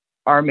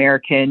are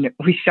American.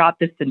 We shot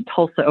this in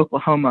Tulsa,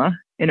 Oklahoma,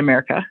 in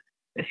America,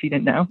 if you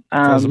didn't know.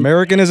 As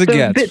American as it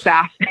gets. A bit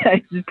fast.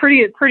 It's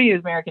pretty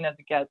American as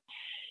it gets.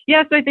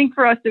 Yes, I think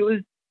for us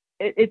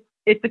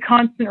it's a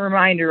constant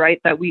reminder, right,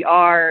 that we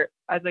are,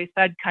 as I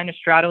said, kind of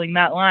straddling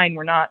that line.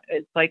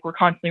 It's like we're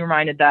constantly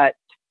reminded that,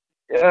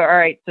 all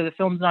right, so the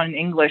film's not in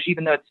English,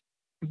 even though it's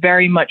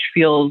very much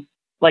feels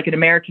like an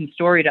American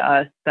story to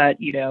us, that,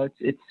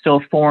 it's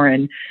still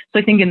foreign. So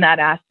I think in that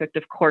aspect,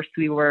 of course,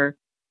 we were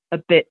a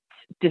bit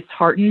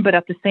disheartened, but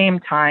at the same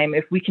time,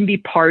 if we can be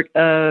part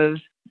of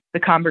the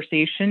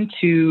conversation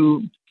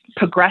to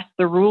progress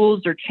the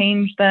rules or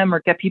change them or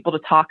get people to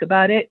talk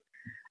about it,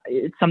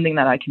 it's something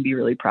that I can be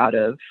really proud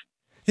of.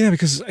 Yeah,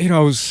 because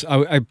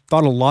I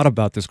thought a lot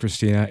about this,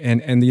 Christina,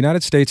 and the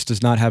United States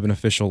does not have an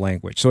official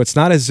language. So it's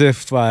not as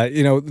if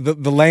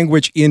the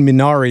language in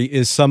Minari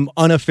is some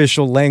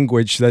unofficial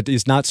language that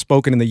is not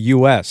spoken in the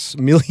U.S.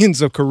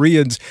 Millions of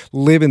Koreans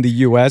live in the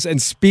U.S.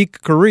 and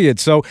speak Korean.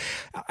 So,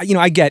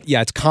 I get,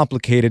 it's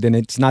complicated and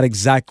it's not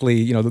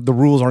exactly, the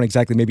rules aren't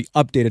exactly maybe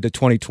updated to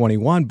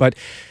 2021. But,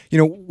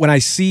 when I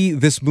see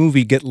this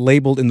movie get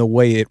labeled in the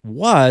way it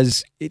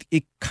was,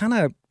 it kind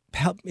of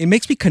it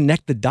makes me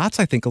connect the dots,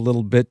 I think, a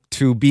little bit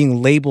to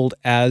being labeled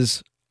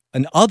as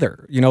an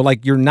other,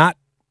 like you're not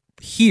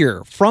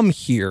from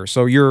here.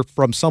 So you're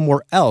from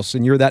somewhere else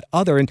and you're that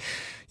other. And,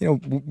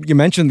 you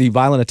mentioned the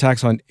violent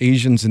attacks on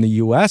Asians in the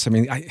U.S. I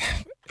mean,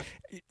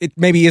 it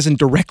maybe isn't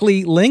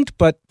directly linked,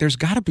 but there's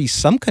got to be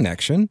some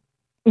connection.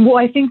 Well,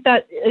 I think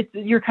that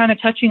you're kind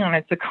of touching on it.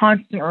 It's a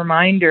constant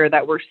reminder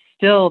that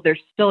there's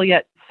still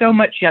yet so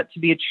much yet to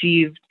be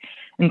achieved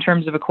in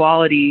terms of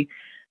equality.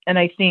 And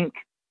I think,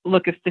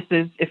 look, if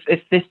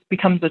this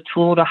becomes a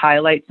tool to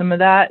highlight some of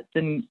that,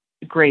 then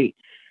great.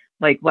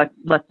 Like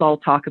let's all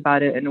talk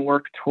about it and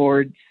work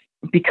towards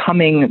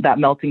becoming that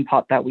melting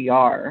pot that we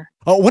are.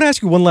 I want to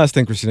ask you one last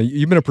thing, Christina.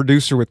 You've been a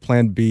producer with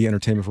Plan B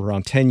Entertainment for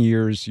around 10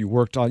 years. You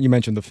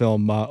mentioned the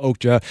film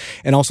Okja,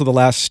 and also The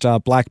Last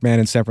Black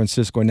Man in San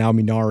Francisco, and now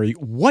Minari.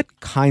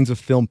 What kinds of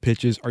film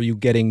pitches are you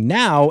getting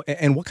now,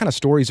 and what kind of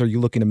stories are you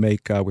looking to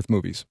make with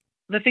movies?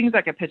 The things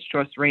that get pitched to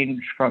us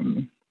range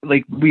from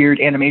like weird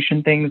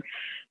animation things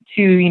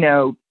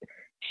to,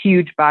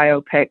 huge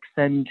biopics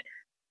and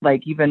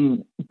like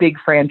even big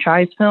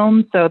franchise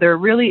films. So there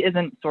really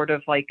isn't sort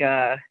of like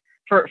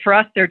for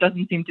us, there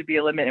doesn't seem to be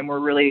a limit, and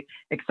we're really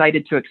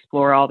excited to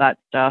explore all that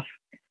stuff.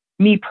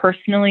 Me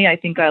personally, I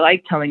think I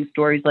like telling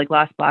stories like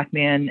Last Black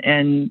Man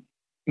and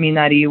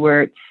Minari,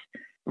 where it's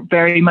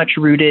very much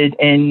rooted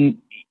in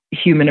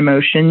human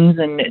emotions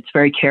and it's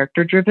very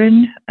character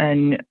driven.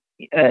 And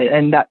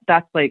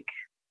that's like,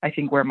 I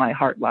think where my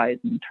heart lies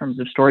in terms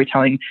of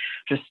storytelling,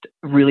 just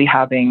really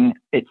having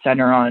it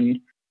center on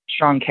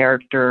strong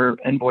character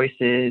and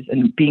voices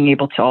and being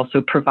able to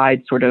also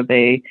provide sort of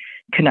a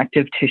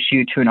connective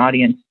tissue to an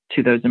audience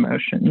to those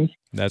emotions.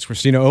 That's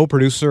Christina Oh,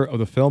 producer of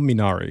the film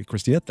Minari.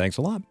 Christina, thanks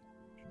a lot.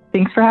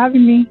 Thanks for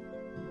having me.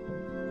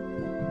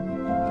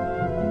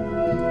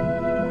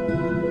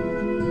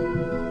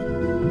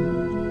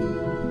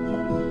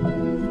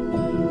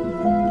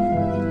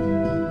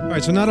 All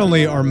right, so not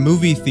only are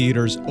movie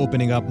theaters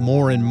opening up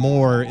more and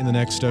more in the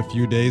next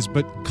few days,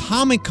 but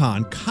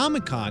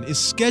Comic-Con is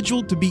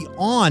scheduled to be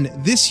on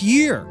this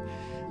year.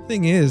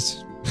 Thing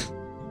is,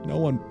 no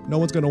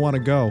one's going to want to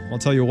go. I'll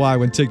tell you why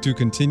when Take Two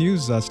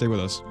continues. Stay with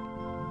us.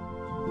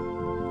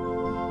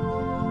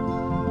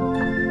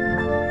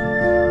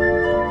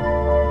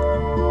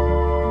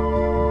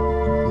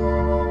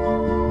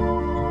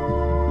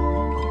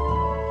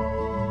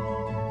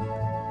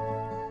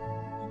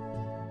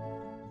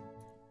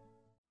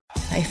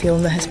 I feel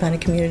in the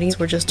Hispanic communities,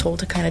 we're just told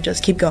to kind of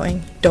just keep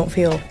going, don't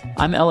feel.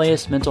 I'm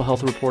LAist mental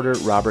health reporter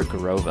Robert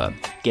Garova.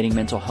 Getting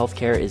mental health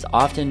care is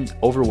often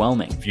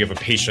overwhelming. If you have a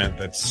patient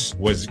that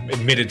was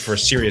admitted for a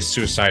serious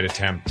suicide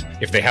attempt,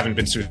 if they haven't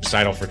been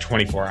suicidal for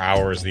 24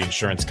 hours, the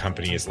insurance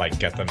company is like,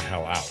 get them the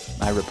hell out.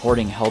 My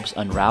reporting helps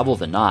unravel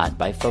the knot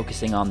by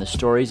focusing on the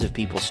stories of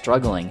people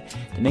struggling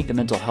to make the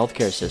mental health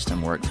care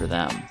system work for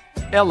them.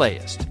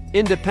 LAist,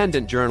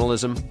 independent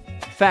journalism,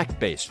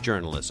 fact-based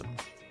journalism.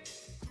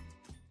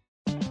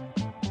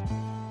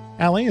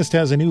 LAist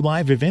has a new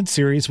live event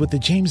series with the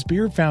James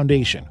Beard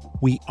Foundation.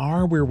 We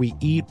Are Where We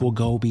Eat will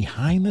go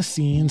behind the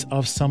scenes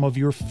of some of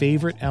your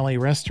favorite LA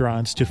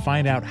restaurants to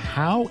find out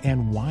how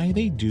and why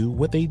they do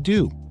what they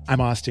do.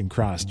 I'm Austin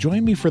Cross.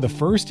 Join me for the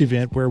first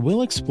event where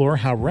we'll explore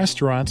how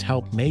restaurants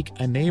help make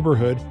a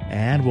neighborhood,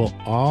 and we'll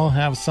all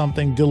have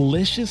something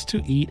delicious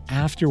to eat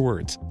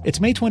afterwards.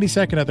 It's May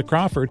 22nd at the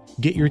Crawford.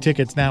 Get your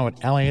tickets now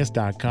at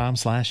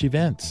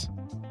laist.com/events.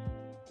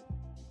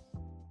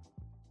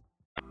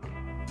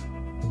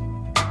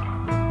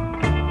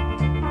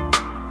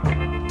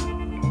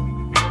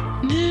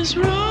 This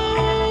road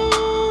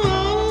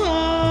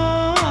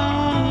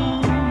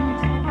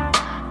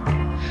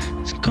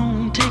is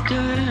gonna take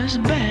us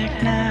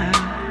back now.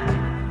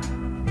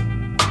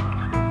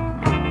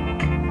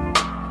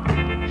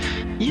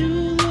 You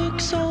look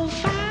so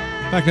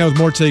fine. Back now with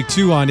more Take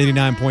Two on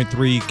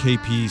 89.3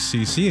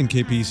 KPCC and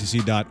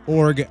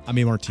kpcc.org. I'm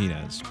A.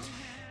 Martinez.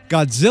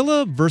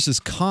 Godzilla vs.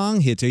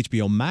 Kong hits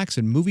HBO Max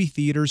and movie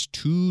theaters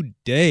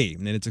today,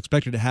 and it's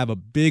expected to have a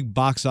big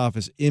box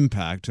office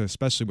impact,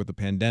 especially with the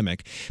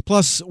pandemic.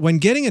 Plus, when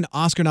getting an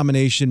Oscar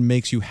nomination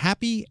makes you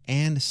happy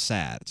and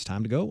sad, it's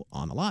time to go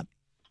on a lot.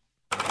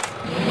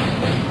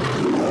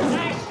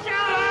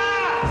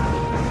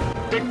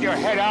 Stick your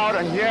head out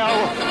and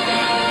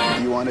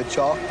yell. You want a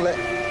chocolate?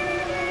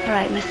 All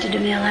right, Mr.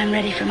 DeMille, I'm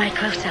ready for my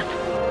close-up.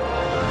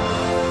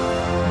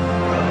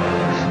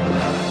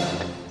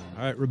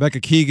 All right, Rebecca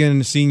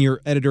Keegan,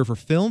 senior editor for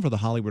film for The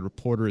Hollywood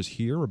Reporter, is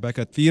here.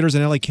 Rebecca, theaters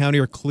in LA County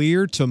are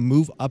cleared to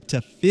move up to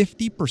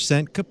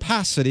 50%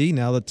 capacity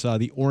now that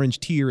the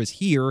orange tier is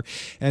here.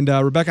 And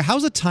Rebecca,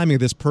 how's the timing of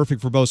this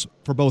perfect for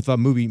both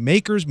movie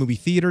makers, movie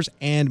theaters,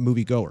 and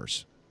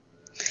moviegoers?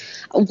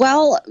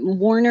 Well,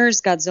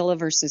 Warner's Godzilla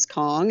vs.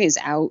 Kong is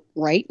out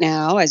right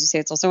now. As you say,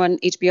 it's also on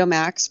HBO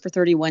Max for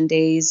 31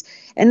 days.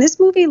 And this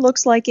movie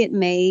looks like it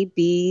may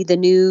be the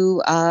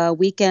new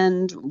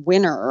weekend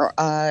winner,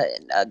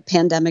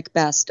 pandemic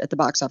best at the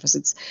box office.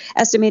 It's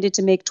estimated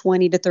to make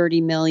 20 to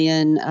 30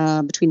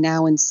 million between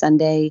now and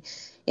Sunday.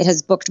 It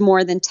has booked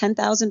more than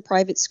 10,000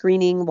 private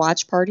screening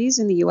watch parties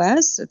in the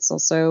U.S. It's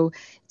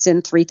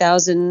in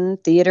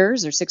 3,000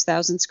 theaters or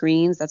 6,000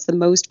 screens. That's the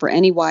most for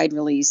any wide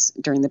release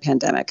during the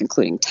pandemic,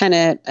 including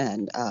Tenet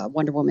and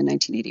Wonder Woman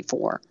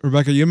 1984.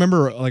 Rebecca, you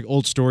remember like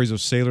old stories of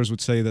sailors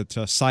would say that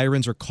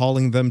sirens are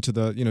calling them to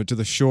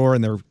the shore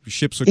and their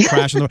ships would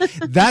crash.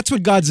 That's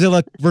what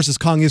Godzilla versus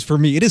Kong is for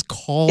me. It is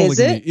calling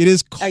me. It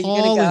is calling. Are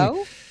you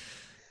going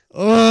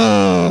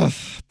to go?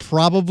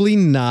 Probably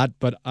not,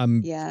 but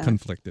I'm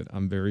conflicted.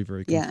 I'm very,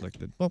 very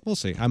conflicted. Yeah. But we'll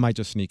see. I might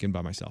just sneak in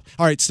by myself.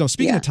 All right, so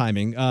speaking of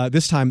timing,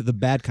 this time the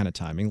bad kind of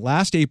timing.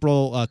 Last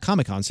April,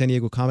 Comic-Con, San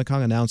Diego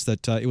Comic-Con announced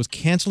that it was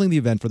canceling the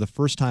event for the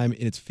first time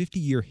in its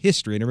 50-year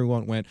history, and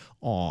everyone went,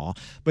 aw.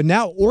 But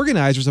now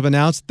organizers have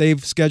announced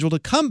they've scheduled a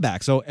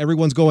comeback, so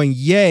everyone's going,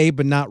 yay,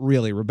 but not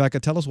really.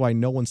 Rebecca, tell us why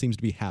no one seems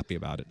to be happy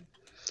about it.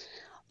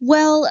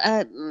 Well,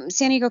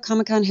 San Diego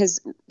Comic-Con has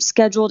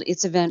scheduled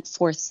its event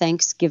for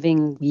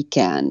Thanksgiving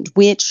weekend,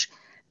 which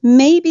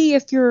maybe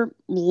if you're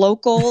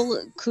local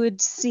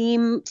could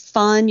seem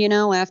fun,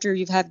 after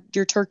you've had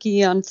your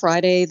turkey on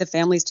Friday, the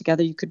family's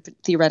together, you could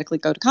theoretically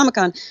go to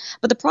Comic-Con.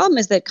 But the problem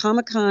is that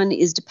Comic-Con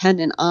is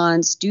dependent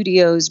on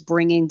studios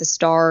bringing the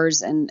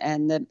stars and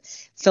the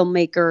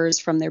filmmakers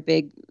from their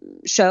big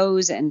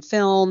shows and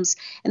films,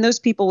 and those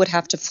people would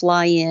have to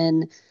fly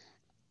in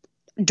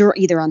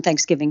either on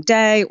Thanksgiving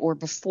Day or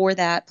before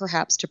that,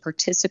 perhaps to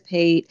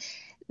participate.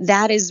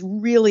 That is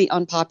really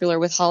unpopular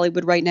with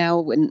Hollywood right now,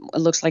 when it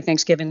looks like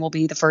Thanksgiving will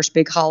be the first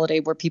big holiday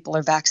where people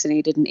are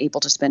vaccinated and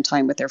able to spend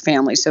time with their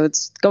families. So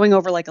it's going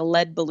over like a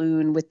lead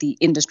balloon with the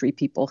industry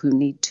people who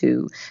need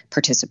to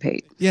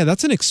participate. Yeah,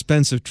 that's an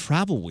expensive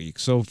travel week.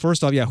 So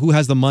first off, who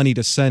has the money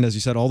to send, as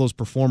you said, all those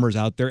performers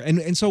out there?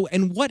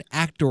 And what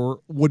actor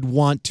would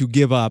want to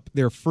give up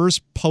their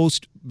first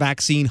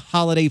post-vaccine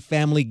holiday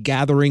family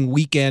gathering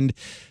weekend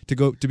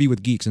to be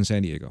with geeks in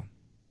San Diego?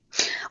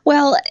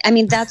 Well, I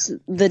mean, that's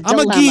the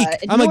dilemma.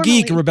 I'm a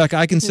geek, Rebecca.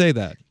 I can say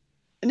that.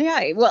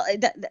 Yeah, well,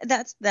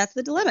 that's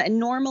the dilemma. And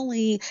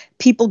normally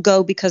people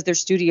go because their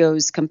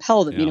studios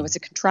compel them. It's a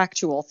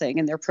contractual thing,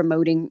 and they're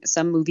promoting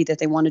some movie that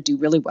they want to do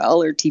really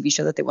well or TV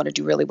show that they want to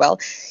do really well.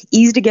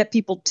 Easy to get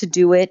people to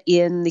do it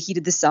in the heat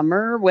of the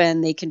summer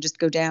when they can just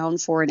go down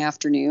for an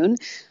afternoon.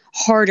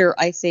 Harder,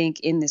 I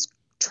think, in this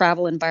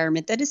travel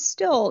environment that is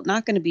still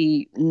not going to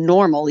be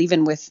normal,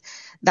 even with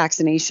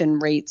vaccination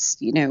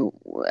rates,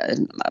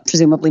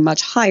 presumably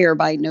much higher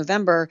by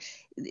November.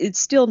 It's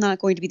still not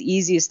going to be the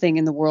easiest thing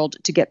in the world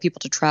to get people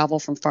to travel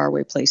from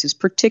faraway places,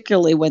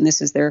 particularly when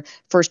this is their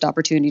first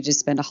opportunity to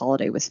spend a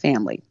holiday with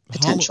family,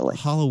 potentially.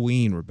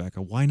 Halloween,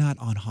 Rebecca. Why not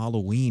on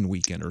Halloween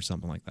weekend or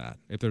something like that,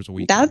 if there's a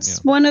weekend?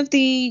 That's one of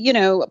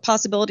the,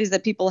 possibilities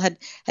that people had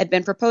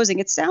been proposing.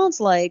 It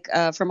sounds like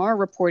from our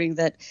reporting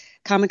that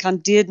Comic-Con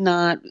did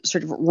not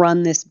sort of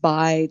run this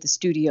by the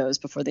studios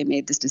before they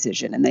made this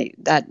decision, and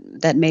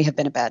that may have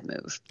been a bad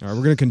move. All right,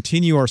 we're going to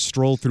continue our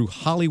stroll through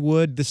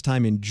Hollywood, this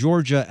time in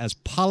Georgia, as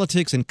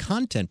politics and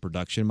content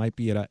production might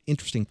be at an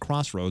interesting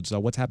crossroads.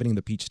 What's happening in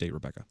the Peach State,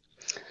 Rebecca?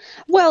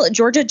 Well,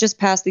 Georgia just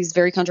passed these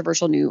very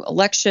controversial new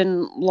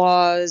election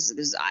laws.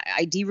 There's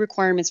ID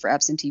requirements for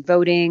absentee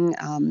voting,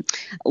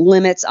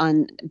 limits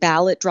on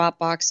ballot drop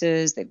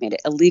boxes. They've made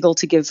it illegal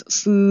to give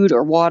food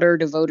or water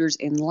to voters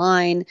in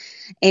line.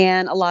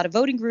 And a lot of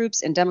voting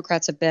groups and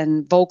Democrats have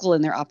been vocal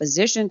in their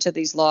opposition to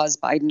these laws.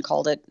 Biden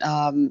called it,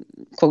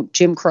 quote,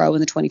 Jim Crow in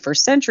the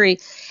 21st century.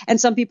 And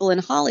some people in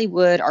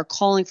Hollywood are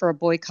calling for a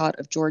boycott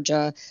of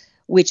Georgia,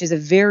 which is a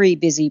very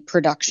busy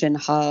production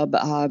hub.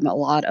 A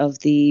lot of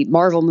the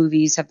Marvel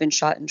movies have been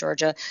shot in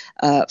Georgia.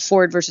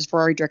 Ford versus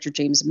Ferrari director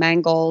James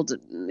Mangold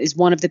is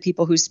one of the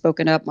people who's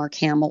spoken up. Mark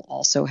Hamill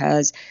also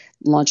has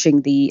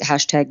launching the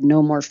hashtag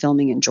No More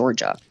Filming in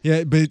Georgia.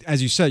 Yeah, but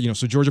as you said,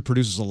 so Georgia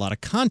produces a lot of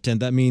content.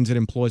 That means it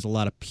employs a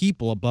lot of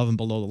people above and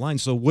below the line.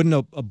 So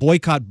wouldn't a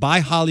boycott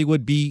by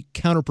Hollywood be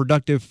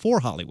counterproductive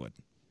for Hollywood?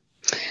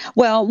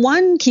 Well,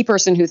 one key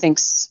person who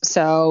thinks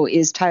so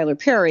is Tyler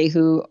Perry,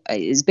 who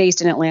is based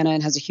in Atlanta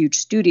and has a huge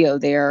studio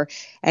there.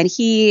 And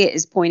he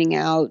is pointing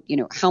out,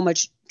 how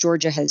much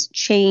Georgia has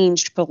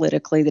changed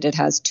politically, that it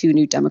has 2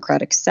 new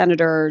Democratic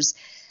senators.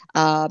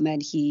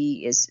 And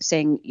he is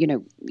saying,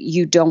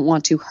 you don't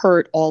want to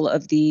hurt all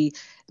of the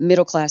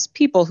middle class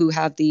people who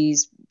have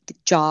these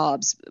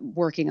jobs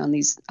working on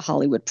these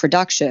Hollywood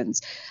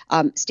productions.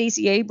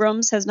 Stacey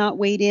Abrams has not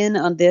weighed in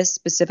on this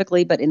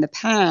specifically, but in the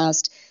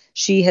past,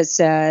 she has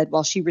said,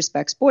 while she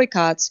respects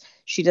boycotts,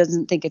 she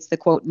doesn't think it's the,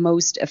 quote,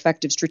 most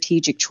effective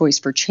strategic choice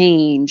for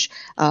change,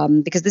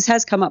 because this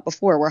has come up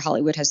before where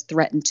Hollywood has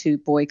threatened to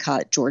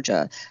boycott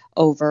Georgia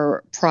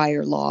over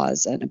prior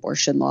laws, and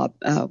abortion law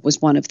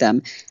was one of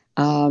them.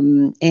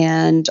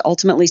 And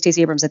ultimately,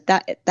 Stacey Abrams at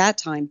that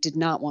time did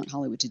not want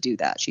Hollywood to do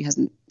that. She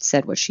hasn't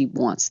said what she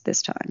wants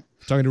this time.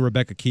 Talking to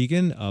Rebecca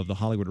Keegan of The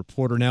Hollywood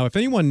Reporter. Now, if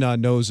anyone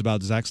knows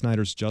about Zack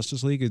Snyder's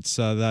Justice League, it's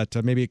that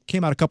maybe it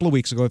came out a couple of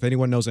weeks ago, if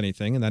anyone knows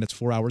anything, and that it's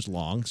 4 hours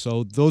long.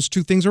 So those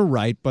two things are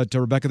right. But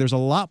Rebecca, there's a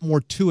lot more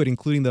to it,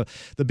 including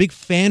the big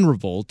fan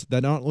revolt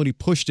that not only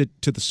pushed it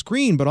to the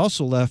screen, but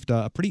also left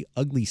a pretty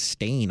ugly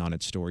stain on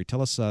its story.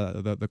 Tell us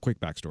the quick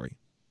backstory.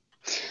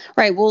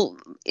 Right. Well,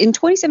 in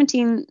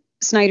 2017,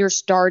 Snyder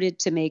started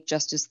to make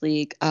Justice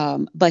League,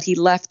 but he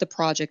left the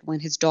project when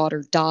his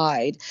daughter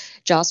died.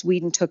 Joss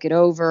Whedon took it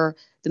over.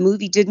 The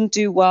movie didn't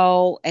do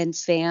well, and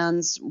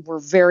fans were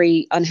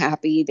very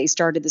unhappy. They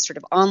started this sort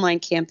of online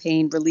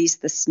campaign, Release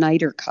the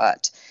Snyder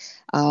Cut.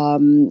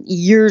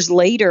 Years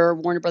later,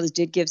 Warner Brothers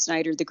did give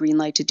Snyder the green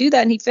light to do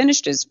that, and he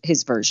finished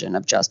his version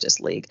of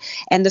Justice League.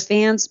 And the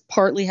fans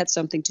partly had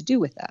something to do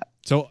with that.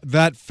 So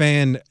that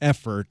fan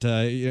effort,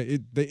 if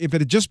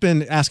it had just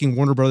been asking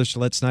Warner Brothers to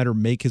let Snyder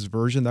make his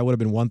version, that would have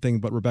been one thing.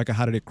 But Rebecca,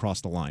 how did it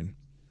cross the line?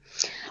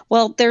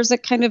 Well, there's a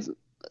kind of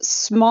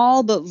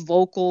small but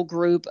vocal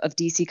group of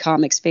DC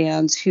Comics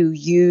fans who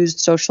used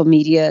social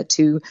media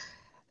to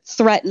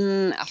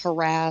threaten,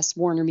 harass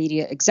Warner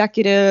Media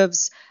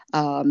executives,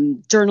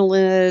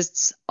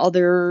 journalists,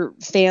 other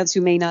fans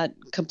who may not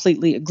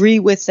completely agree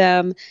with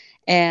them.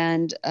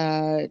 And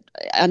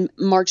on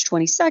March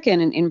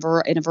 22nd,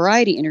 in a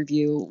Variety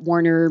interview,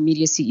 Warner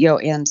Media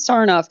CEO Ann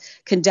Sarnoff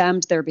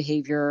condemned their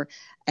behavior.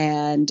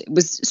 And it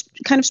was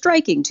kind of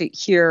striking to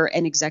hear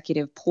an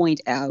executive point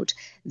out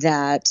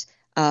that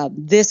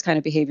this kind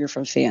of behavior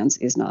from fans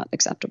is not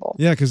acceptable.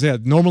 Yeah, because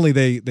normally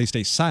they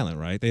stay silent,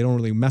 right? They don't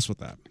really mess with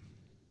that.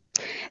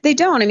 They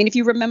don't. I mean, if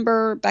you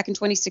remember back in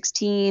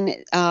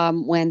 2016,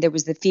 when there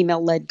was the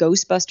female-led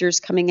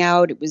Ghostbusters coming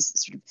out, it was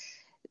sort of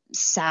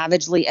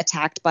savagely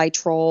attacked by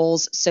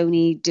trolls.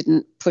 Sony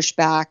didn't push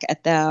back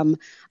at them.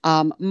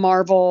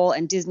 Marvel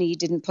and Disney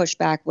didn't push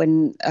back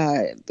when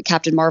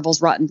Captain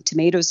Marvel's Rotten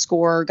Tomatoes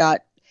score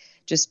got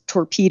just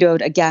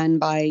torpedoed again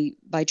by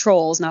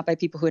trolls, not by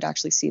people who had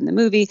actually seen the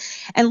movie.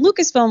 And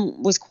Lucasfilm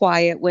was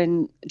quiet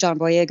when John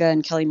Boyega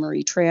and Kelly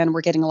Marie Tran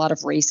were getting a lot of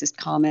racist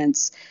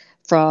comments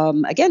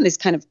from, again, this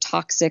kind of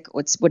toxic,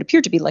 what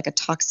appeared to be like a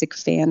toxic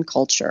fan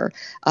culture,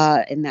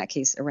 in that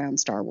case, around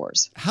Star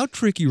Wars. How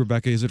tricky,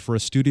 Rebecca, is it for a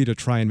studio to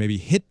try and maybe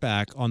hit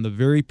back on the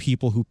very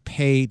people who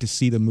pay to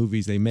see the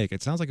movies they make?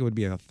 It sounds like it would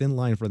be a thin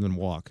line for them to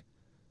walk.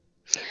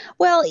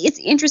 Well, it's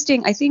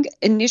interesting. I think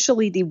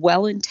initially the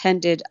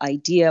well-intended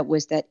idea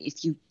was that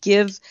if you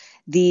give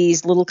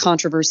these little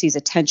controversies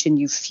attention,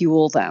 you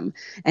fuel them,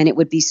 and it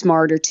would be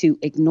smarter to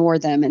ignore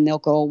them and they'll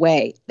go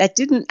away. That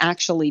didn't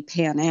actually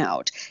pan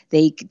out.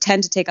 They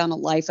tend to take on a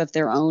life of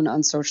their own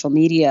on social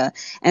media.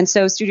 And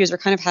so studios are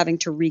kind of having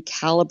to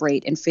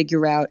recalibrate and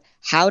figure out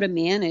how to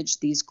manage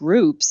these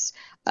groups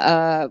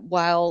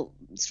while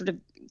sort of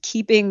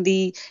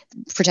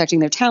protecting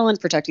their talent,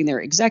 protecting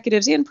their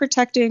executives, and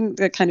protecting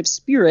the kind of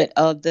spirit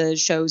of the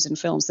shows and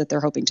films that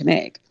they're hoping to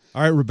make.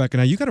 All right, Rebecca,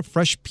 now you got a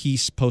fresh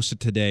piece posted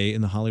today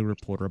in The Hollywood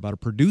Reporter about a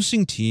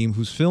producing team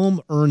whose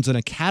film earns an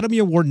Academy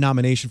Award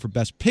nomination for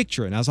Best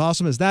Picture. And as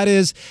awesome as that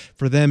is,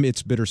 for them,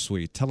 it's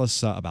bittersweet. Tell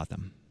us about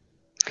them.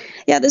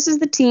 Yeah, this is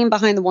the team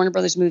behind the Warner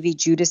Brothers movie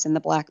Judas and the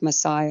Black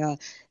Messiah.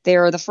 They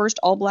are the first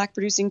all-Black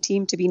producing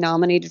team to be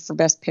nominated for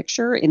Best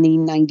Picture in the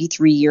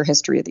 93-year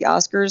history of the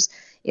Oscars.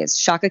 It's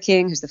Shaka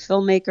King, who's the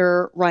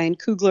filmmaker, Ryan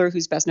Coogler,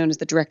 who's best known as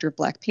the director of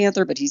Black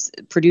Panther, but he's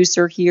a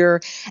producer here,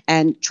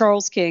 and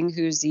Charles King,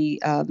 who's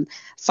the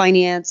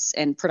finance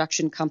and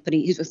production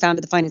company, who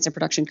founded the finance and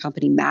production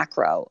company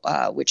Macro,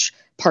 which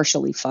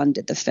partially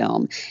funded the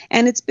film.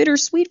 And it's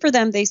bittersweet for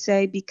them, they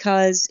say,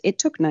 because it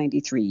took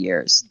 93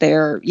 years.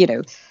 They're,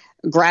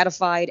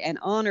 gratified and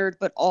honored,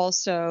 but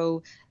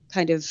also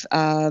kind of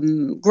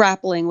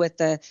grappling with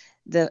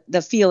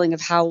the feeling of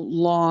how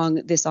long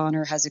this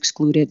honor has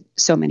excluded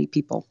so many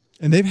people.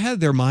 And they've had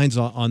their minds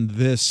on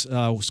this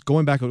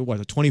going back to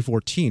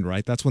 2014,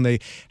 right? That's when they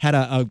had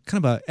a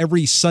kind of a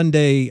every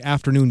Sunday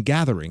afternoon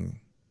gathering.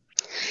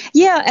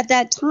 Yeah, at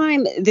that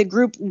time, the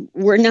group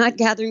were not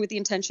gathering with the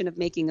intention of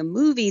making a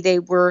movie. They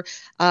were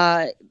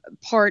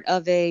part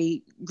of a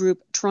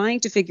group trying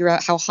to figure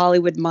out how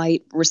Hollywood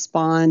might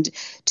respond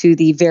to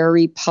the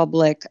very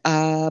public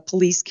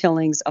police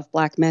killings of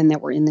Black men that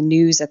were in the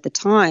news at the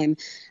time.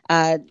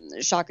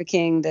 Shaka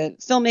King, the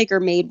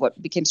filmmaker, made what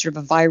became sort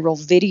of a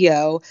viral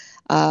video,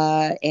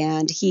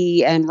 and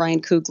he and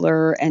Ryan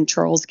Coogler and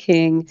Charles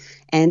King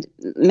and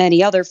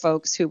many other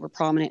folks who were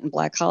prominent in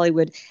Black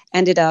Hollywood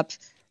ended up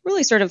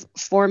really sort of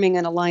forming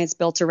an alliance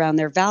built around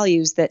their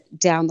values that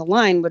down the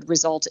line would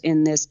result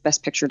in this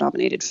Best Picture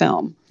nominated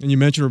film. And you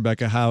mentioned,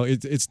 Rebecca, how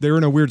they're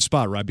in a weird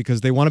spot, right?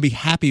 Because they want to be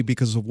happy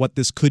because of what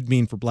this could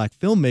mean for Black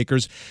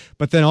filmmakers,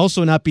 but then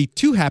also not be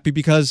too happy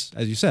because,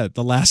 as you said,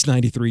 the last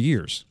 93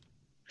 years.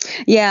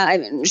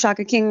 Yeah,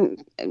 Shaka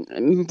King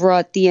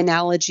brought the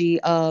analogy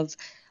of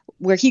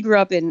where he grew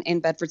up in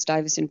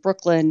Bedford-Stuyvesant,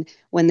 Brooklyn.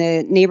 When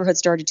the neighborhood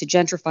started to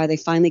gentrify, they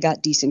finally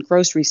got decent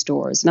grocery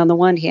stores. And on the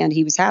one hand,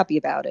 he was happy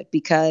about it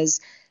because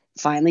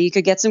finally you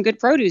could get some good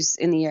produce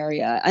in the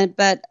area.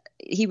 But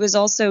he was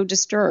also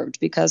disturbed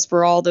because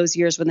for all those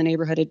years when the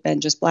neighborhood had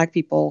been just Black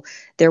people,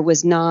 there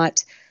was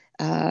not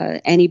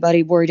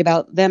anybody worried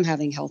about them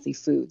having healthy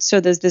food. So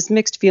there's this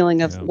mixed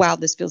feeling of, wow,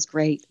 this feels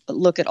great, but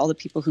look at all the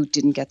people who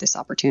didn't get this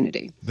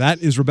opportunity. That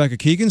is Rebecca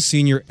Keegan,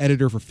 senior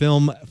editor for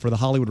film for The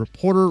Hollywood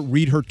Reporter.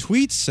 Read her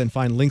tweets and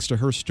find links to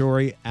her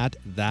story at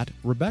that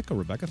Rebecca.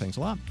 Rebecca, thanks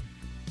a lot.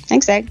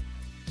 Thanks, Ag.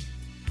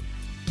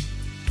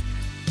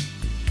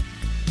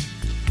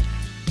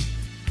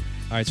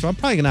 All right, so I'm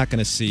probably not going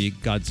to see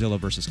Godzilla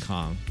versus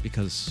Kong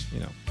because,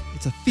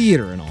 it's a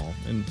theater and all,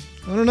 and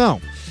I don't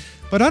know.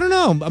 But I don't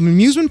know.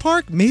 Amusement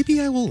park?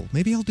 Maybe I will.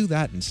 Maybe I'll do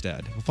that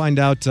instead. We'll find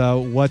out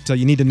what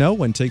you need to know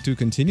when Take Two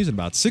continues in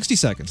about 60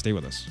 seconds. Stay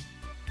with us.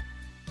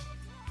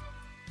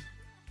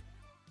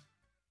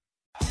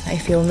 I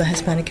feel in the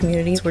Hispanic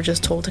communities, we're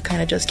just told to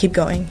kind of just keep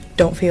going.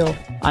 Don't feel.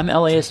 I'm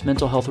LAist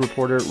mental health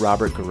reporter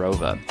Robert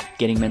Garova.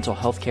 Getting mental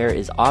health care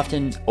is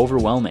often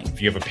overwhelming.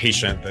 If you have a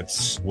patient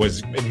that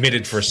was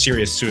admitted for a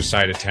serious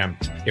suicide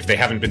attempt, if they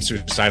haven't been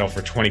suicidal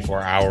for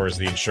 24 hours,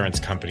 the insurance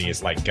company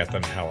is like, get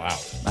them hell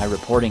out. My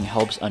reporting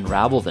helps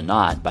unravel the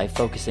knot by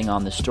focusing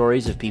on the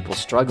stories of people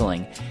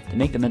struggling to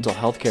make the mental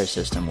health care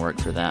system work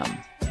for them.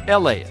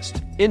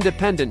 LAist.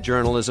 Independent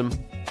journalism.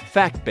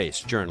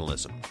 Fact-based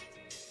journalism.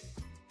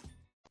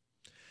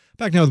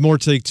 Back now with more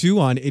Take Two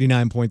on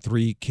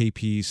 89.3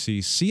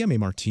 KPCC. I'm A.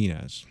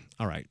 Martinez.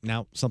 All right,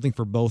 now something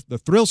for both the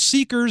thrill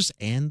seekers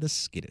and the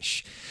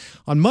skittish.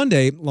 On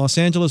Monday, Los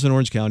Angeles and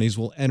Orange counties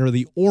will enter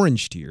the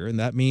orange tier, and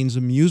that means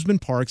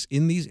amusement parks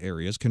in these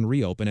areas can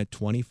reopen at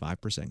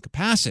 25%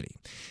 capacity.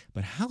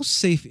 But how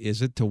safe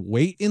is it to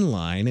wait in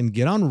line and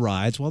get on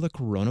rides while the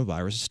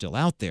coronavirus is still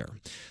out there?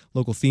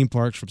 Local theme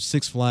parks from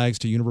Six Flags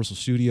to Universal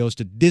Studios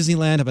to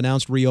Disneyland have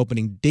announced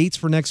reopening dates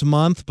for next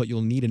month, but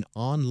you'll need an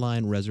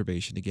online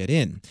reservation to get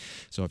in.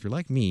 So if you're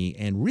like me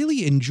and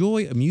really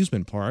enjoy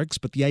amusement parks,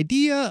 but the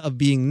idea of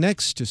being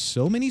next to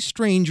so many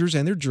strangers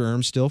and their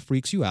germs still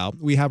freaks you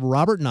out, we have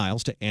Robert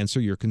Niles to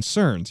answer your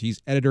concerns. He's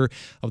editor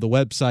of the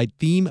website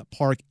Theme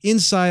Park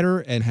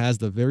Insider and has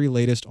the very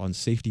latest on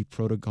safety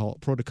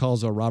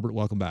protocols. Robert,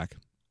 welcome back.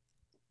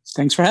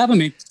 Thanks for having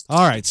me.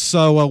 All right.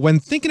 So when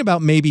thinking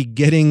about maybe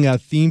getting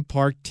theme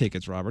park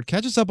tickets, Robert,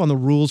 catch us up on the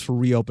rules for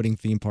reopening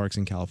theme parks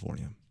in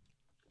California.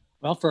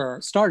 Well, for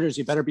starters,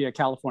 you better be a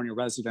California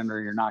resident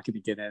or you're not going to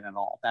get in at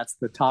all. That's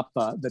the top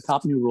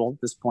new rule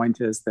at this point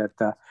is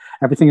that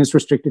everything is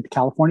restricted to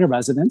California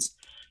residents.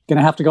 Going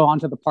to have to go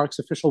onto the park's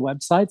official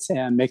websites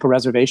and make a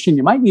reservation.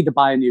 You might need to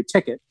buy a new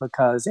ticket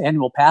because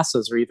annual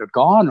passes are either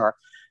gone or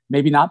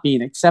maybe not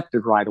being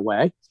accepted right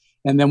away.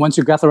 And then once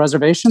you've got the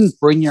reservation,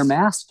 bring your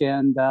mask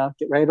and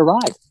get ready to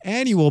ride.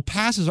 Annual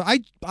passes.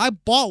 I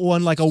bought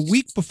one like a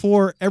week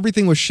before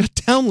everything was shut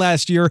down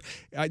last year.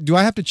 Do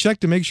I have to check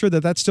to make sure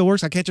that still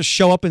works? I can't just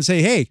show up and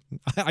say, hey,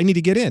 I need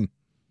to get in.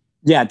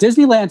 Yeah,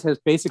 Disneyland has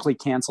basically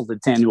canceled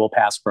its annual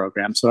pass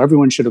program. So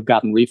everyone should have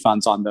gotten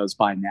refunds on those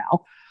by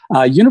now.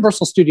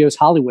 Universal Studios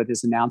Hollywood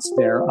has announced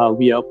their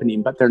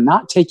reopening, but they're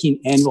not taking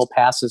annual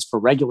passes for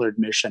regular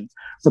admission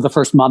for the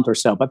first month or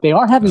so. But they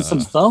are having some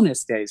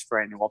bonus days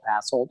for annual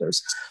pass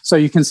holders. So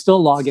you can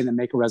still log in and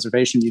make a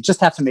reservation. You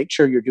just have to make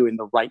sure you're doing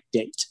the right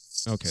date.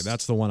 Okay,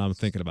 that's the one I'm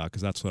thinking about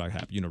because that's what I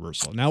have,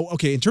 Universal. Now,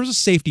 okay, in terms of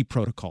safety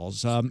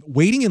protocols,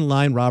 waiting in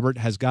line, Robert,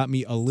 has got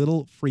me a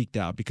little freaked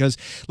out because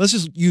let's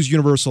just use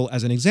Universal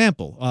as an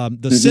example.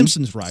 The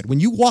Simpsons ride.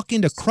 When you walk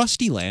into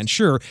Krusty Land,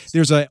 sure,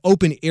 there's an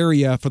open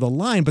area for the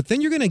line, but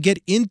then you're going to get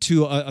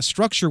into a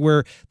structure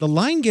where the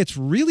line gets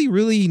really,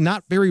 really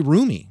not very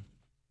roomy.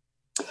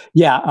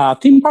 Yeah,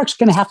 theme parks are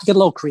going to have to get a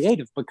little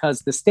creative because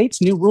the state's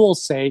new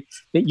rules say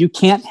that you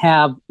can't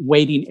have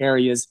waiting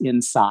areas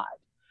inside.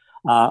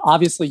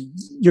 Obviously,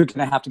 you're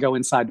going to have to go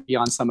inside to be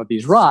on some of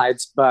these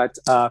rides, but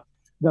the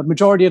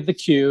majority of the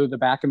queue, the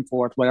back and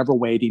forth, whatever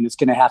waiting, is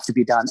going to have to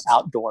be done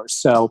outdoors.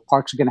 So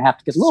parks are going to have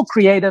to get a little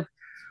creative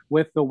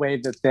with the way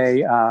that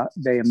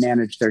they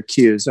manage their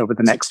queues over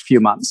the next few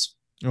months.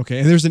 Okay,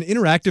 and there's an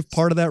interactive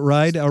part of that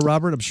ride,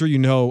 Robert. I'm sure you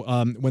know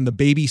when the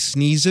baby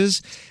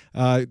sneezes,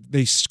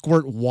 they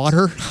squirt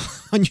water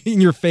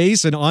in your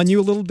face and on you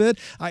a little bit.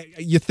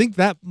 You think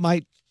that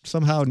might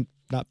somehow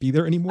not be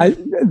there anymore?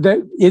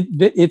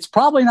 It's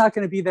probably not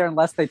going to be there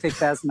unless they take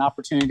that as an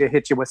opportunity to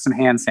hit you with some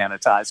hand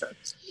sanitizer.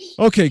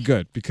 Okay,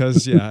 good.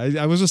 Because,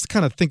 I was just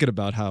kind of thinking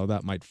about how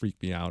that might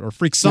freak me out or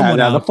freak someone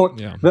out.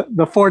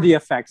 The 4D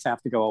effects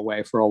have to go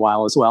away for a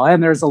while as well.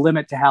 And there's a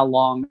limit to how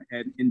long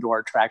an indoor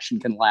attraction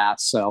can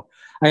last. So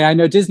I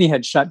know Disney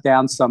had shut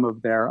down some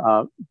of their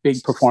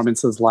big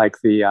performances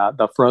like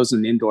the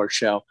Frozen indoor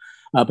show.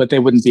 but they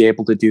wouldn't be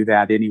able to do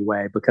that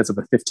anyway because of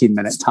a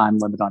 15-minute time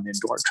limit on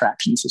indoor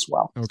attractions as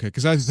well. Okay,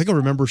 because I think I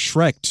remember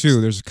Shrek too.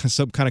 There's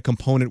some kind of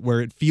component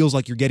where it feels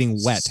like you're getting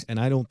wet, and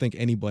I don't think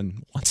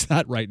anyone wants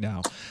that right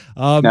now.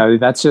 No,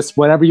 that's just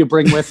whatever you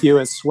bring with you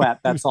is sweat.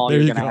 That's all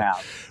you're going to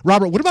have.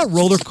 Robert, what about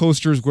roller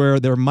coasters where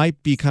there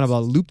might be kind of a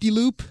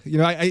loop-de-loop? You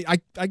know,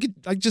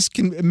 I just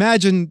can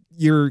imagine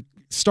you're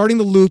starting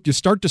the loop, you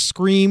start to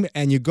scream,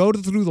 and you go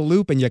through the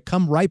loop, and you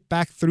come right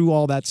back through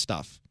all that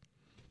stuff.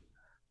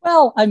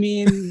 Well, I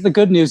mean, the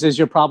good news is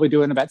you're probably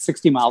doing about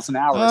 60 miles an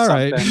hour or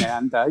something. Right.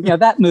 And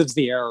that moves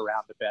the air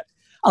around a bit.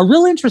 A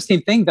real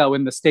interesting thing, though,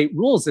 in the state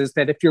rules is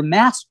that if your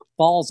mask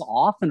falls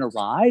off in a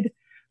ride,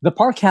 the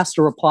park has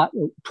to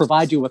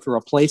provide you with a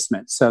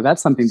replacement. So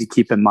that's something to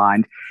keep in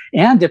mind.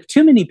 And if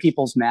too many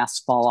people's masks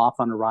fall off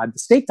on a ride, the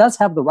state does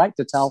have the right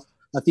to tell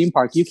a theme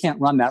park, you can't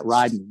run that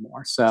ride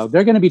anymore. So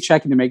they're going to be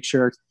checking to make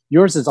sure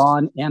yours is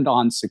on and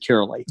on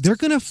securely. They're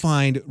going to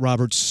find,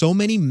 Robert, so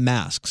many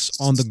masks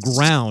on the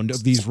ground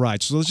of these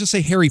rides. So let's just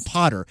say Harry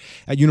Potter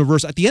at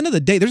Universal. At the end of the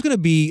day, there's going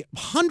to be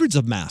hundreds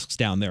of masks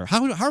down there.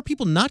 How are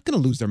people not going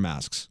to lose their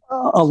masks?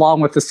 Along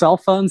with the cell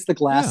phones, the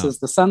glasses,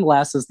 the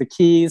sunglasses, the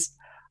keys.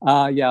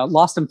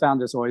 Lost and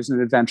found is always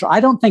an adventure. I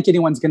don't think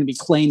anyone's going to be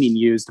claiming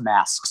used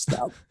masks,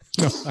 though.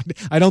 No,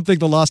 I don't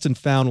think the Lost and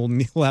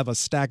Found will have a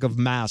stack of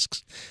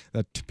masks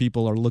that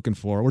people are looking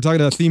for. We're talking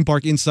to Theme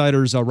Park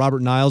Insider's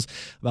Robert Niles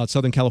about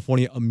Southern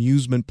California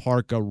amusement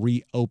park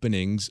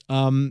reopenings.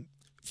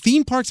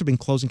 Theme parks have been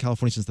closed in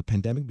California since the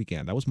pandemic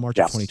began. That was March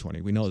of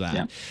 2020. We know that.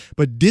 Yeah.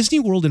 But Disney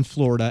World in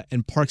Florida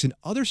and parks in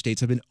other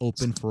states have been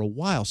open for a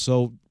while.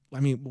 So,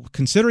 I mean,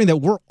 considering that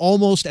we're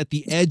almost at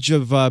the edge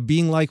of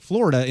being like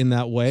Florida in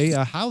that way,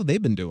 how have they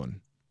been doing?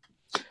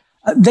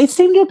 They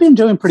seem to have been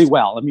doing pretty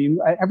well. I mean,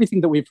 everything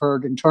that we've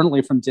heard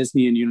internally from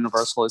Disney and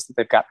Universal is that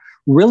they've got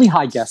really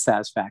high guest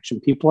satisfaction.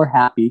 People are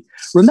happy.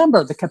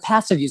 Remember, the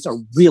capacities are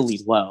really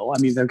low. I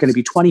mean, they're going to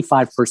be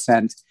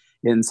 25%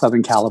 in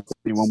Southern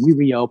California when we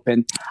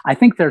reopen. I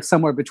think they're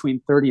somewhere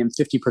between 30 and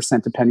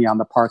 50%, depending on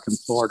the park in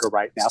Florida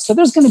right now. So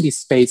there's going to be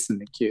space in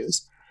the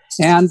queues.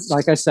 And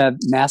like I said,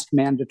 mask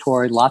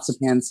mandatory, lots of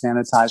hand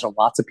sanitizer,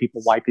 lots of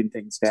people wiping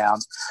things down.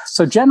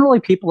 So generally,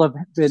 people have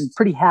been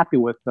pretty happy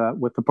with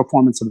the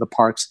performance of the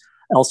parks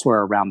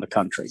elsewhere around the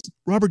country.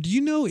 Robert, do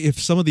you know if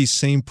some of these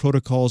same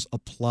protocols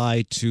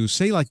apply to,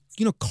 say, like,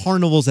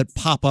 carnivals that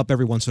pop up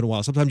every once in a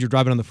while? Sometimes you're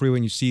driving on the freeway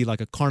and you see like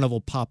a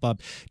carnival pop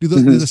up. Do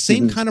the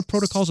same kind of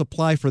protocols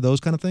apply for those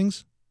kind of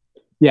things?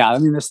 Yeah, I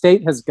mean, the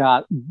state has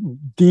got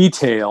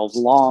detailed,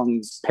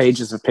 long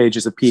pages of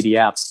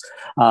PDFs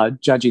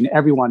judging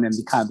everyone in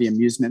the kind of the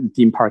amusement and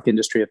theme park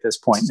industry at this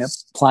point. And it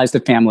applies to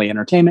family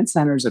entertainment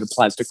centers. It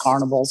applies to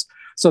carnivals.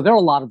 So there are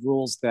a lot of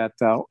rules that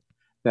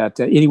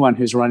anyone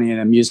who's running an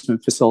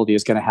amusement facility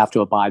is going to have to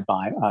abide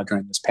by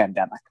during this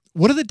pandemic.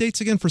 What are the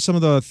dates again for some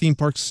of the theme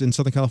parks in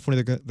Southern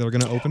California that are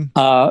going to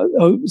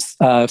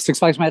open? Six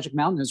Flags Magic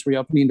Mountain is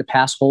reopening to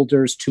pass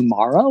holders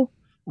tomorrow.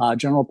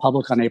 General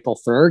public on April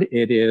 3rd.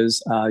 It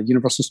is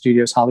Universal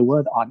Studios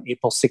Hollywood on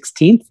April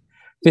 16th,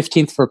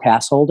 15th for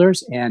pass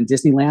holders, and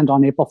Disneyland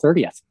on April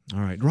 30th.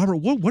 All right. Robert,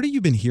 what have you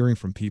been hearing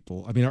from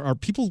people? I mean, are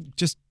people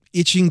just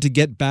itching to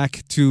get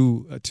back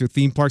to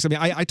theme parks? I mean,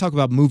 I talk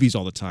about movies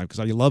all the time because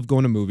I love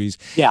going to movies.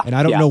 Yeah. And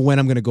I don't know when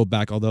I'm going to go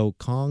back, although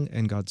Kong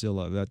and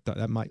Godzilla,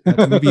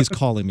 that movie is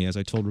calling me, as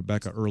I told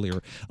Rebecca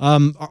earlier.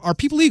 Are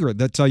people eager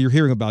that you're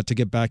hearing about to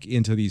get back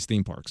into these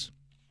theme parks?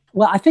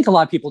 Well, I think a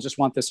lot of people just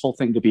want this whole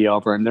thing to be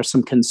over. And there's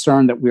some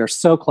concern that we are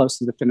so close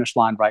to the finish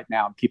line right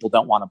now and people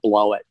don't want to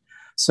blow it.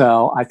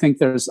 So I think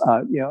there's,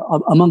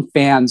 among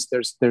fans,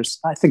 there's,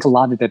 I think, a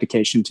lot of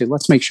dedication to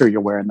let's make sure you're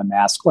wearing the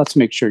mask. Let's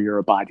make sure you're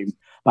abiding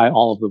by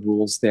all of the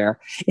rules there.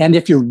 And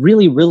if you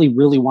really, really,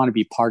 really want to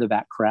be part of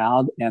that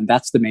crowd, and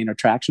that's the main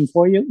attraction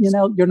for you,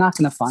 you're not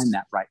going to find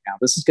that right now.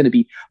 This is going to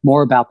be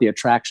more about the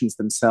attractions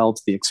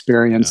themselves, the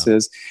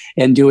experiences,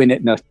 and doing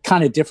it in a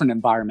kind of different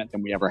environment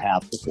than we ever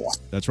have before.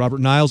 That's Robert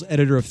Niles,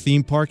 editor of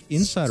Theme Park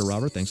Insider.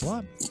 Robert, thanks a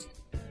lot.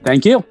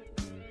 Thank you.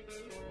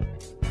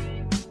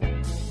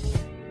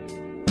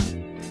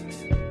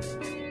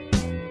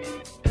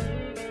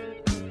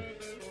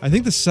 I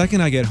think the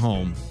second I get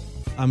home,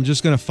 I'm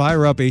just going to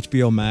fire up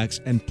HBO Max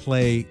and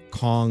play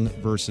Kong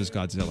versus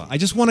Godzilla. I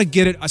just want to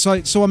get it.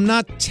 So I'm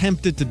not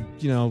tempted to,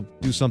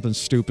 do something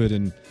stupid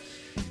and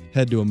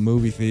head to a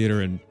movie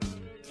theater and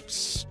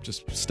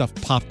just stuff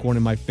popcorn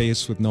in my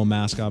face with no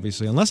mask,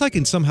 obviously. Unless I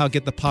can somehow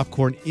get the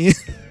popcorn in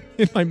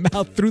my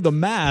mouth through the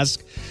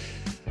mask.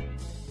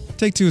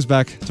 Take Two is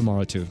back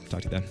tomorrow, too.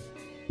 Talk to you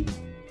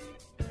then.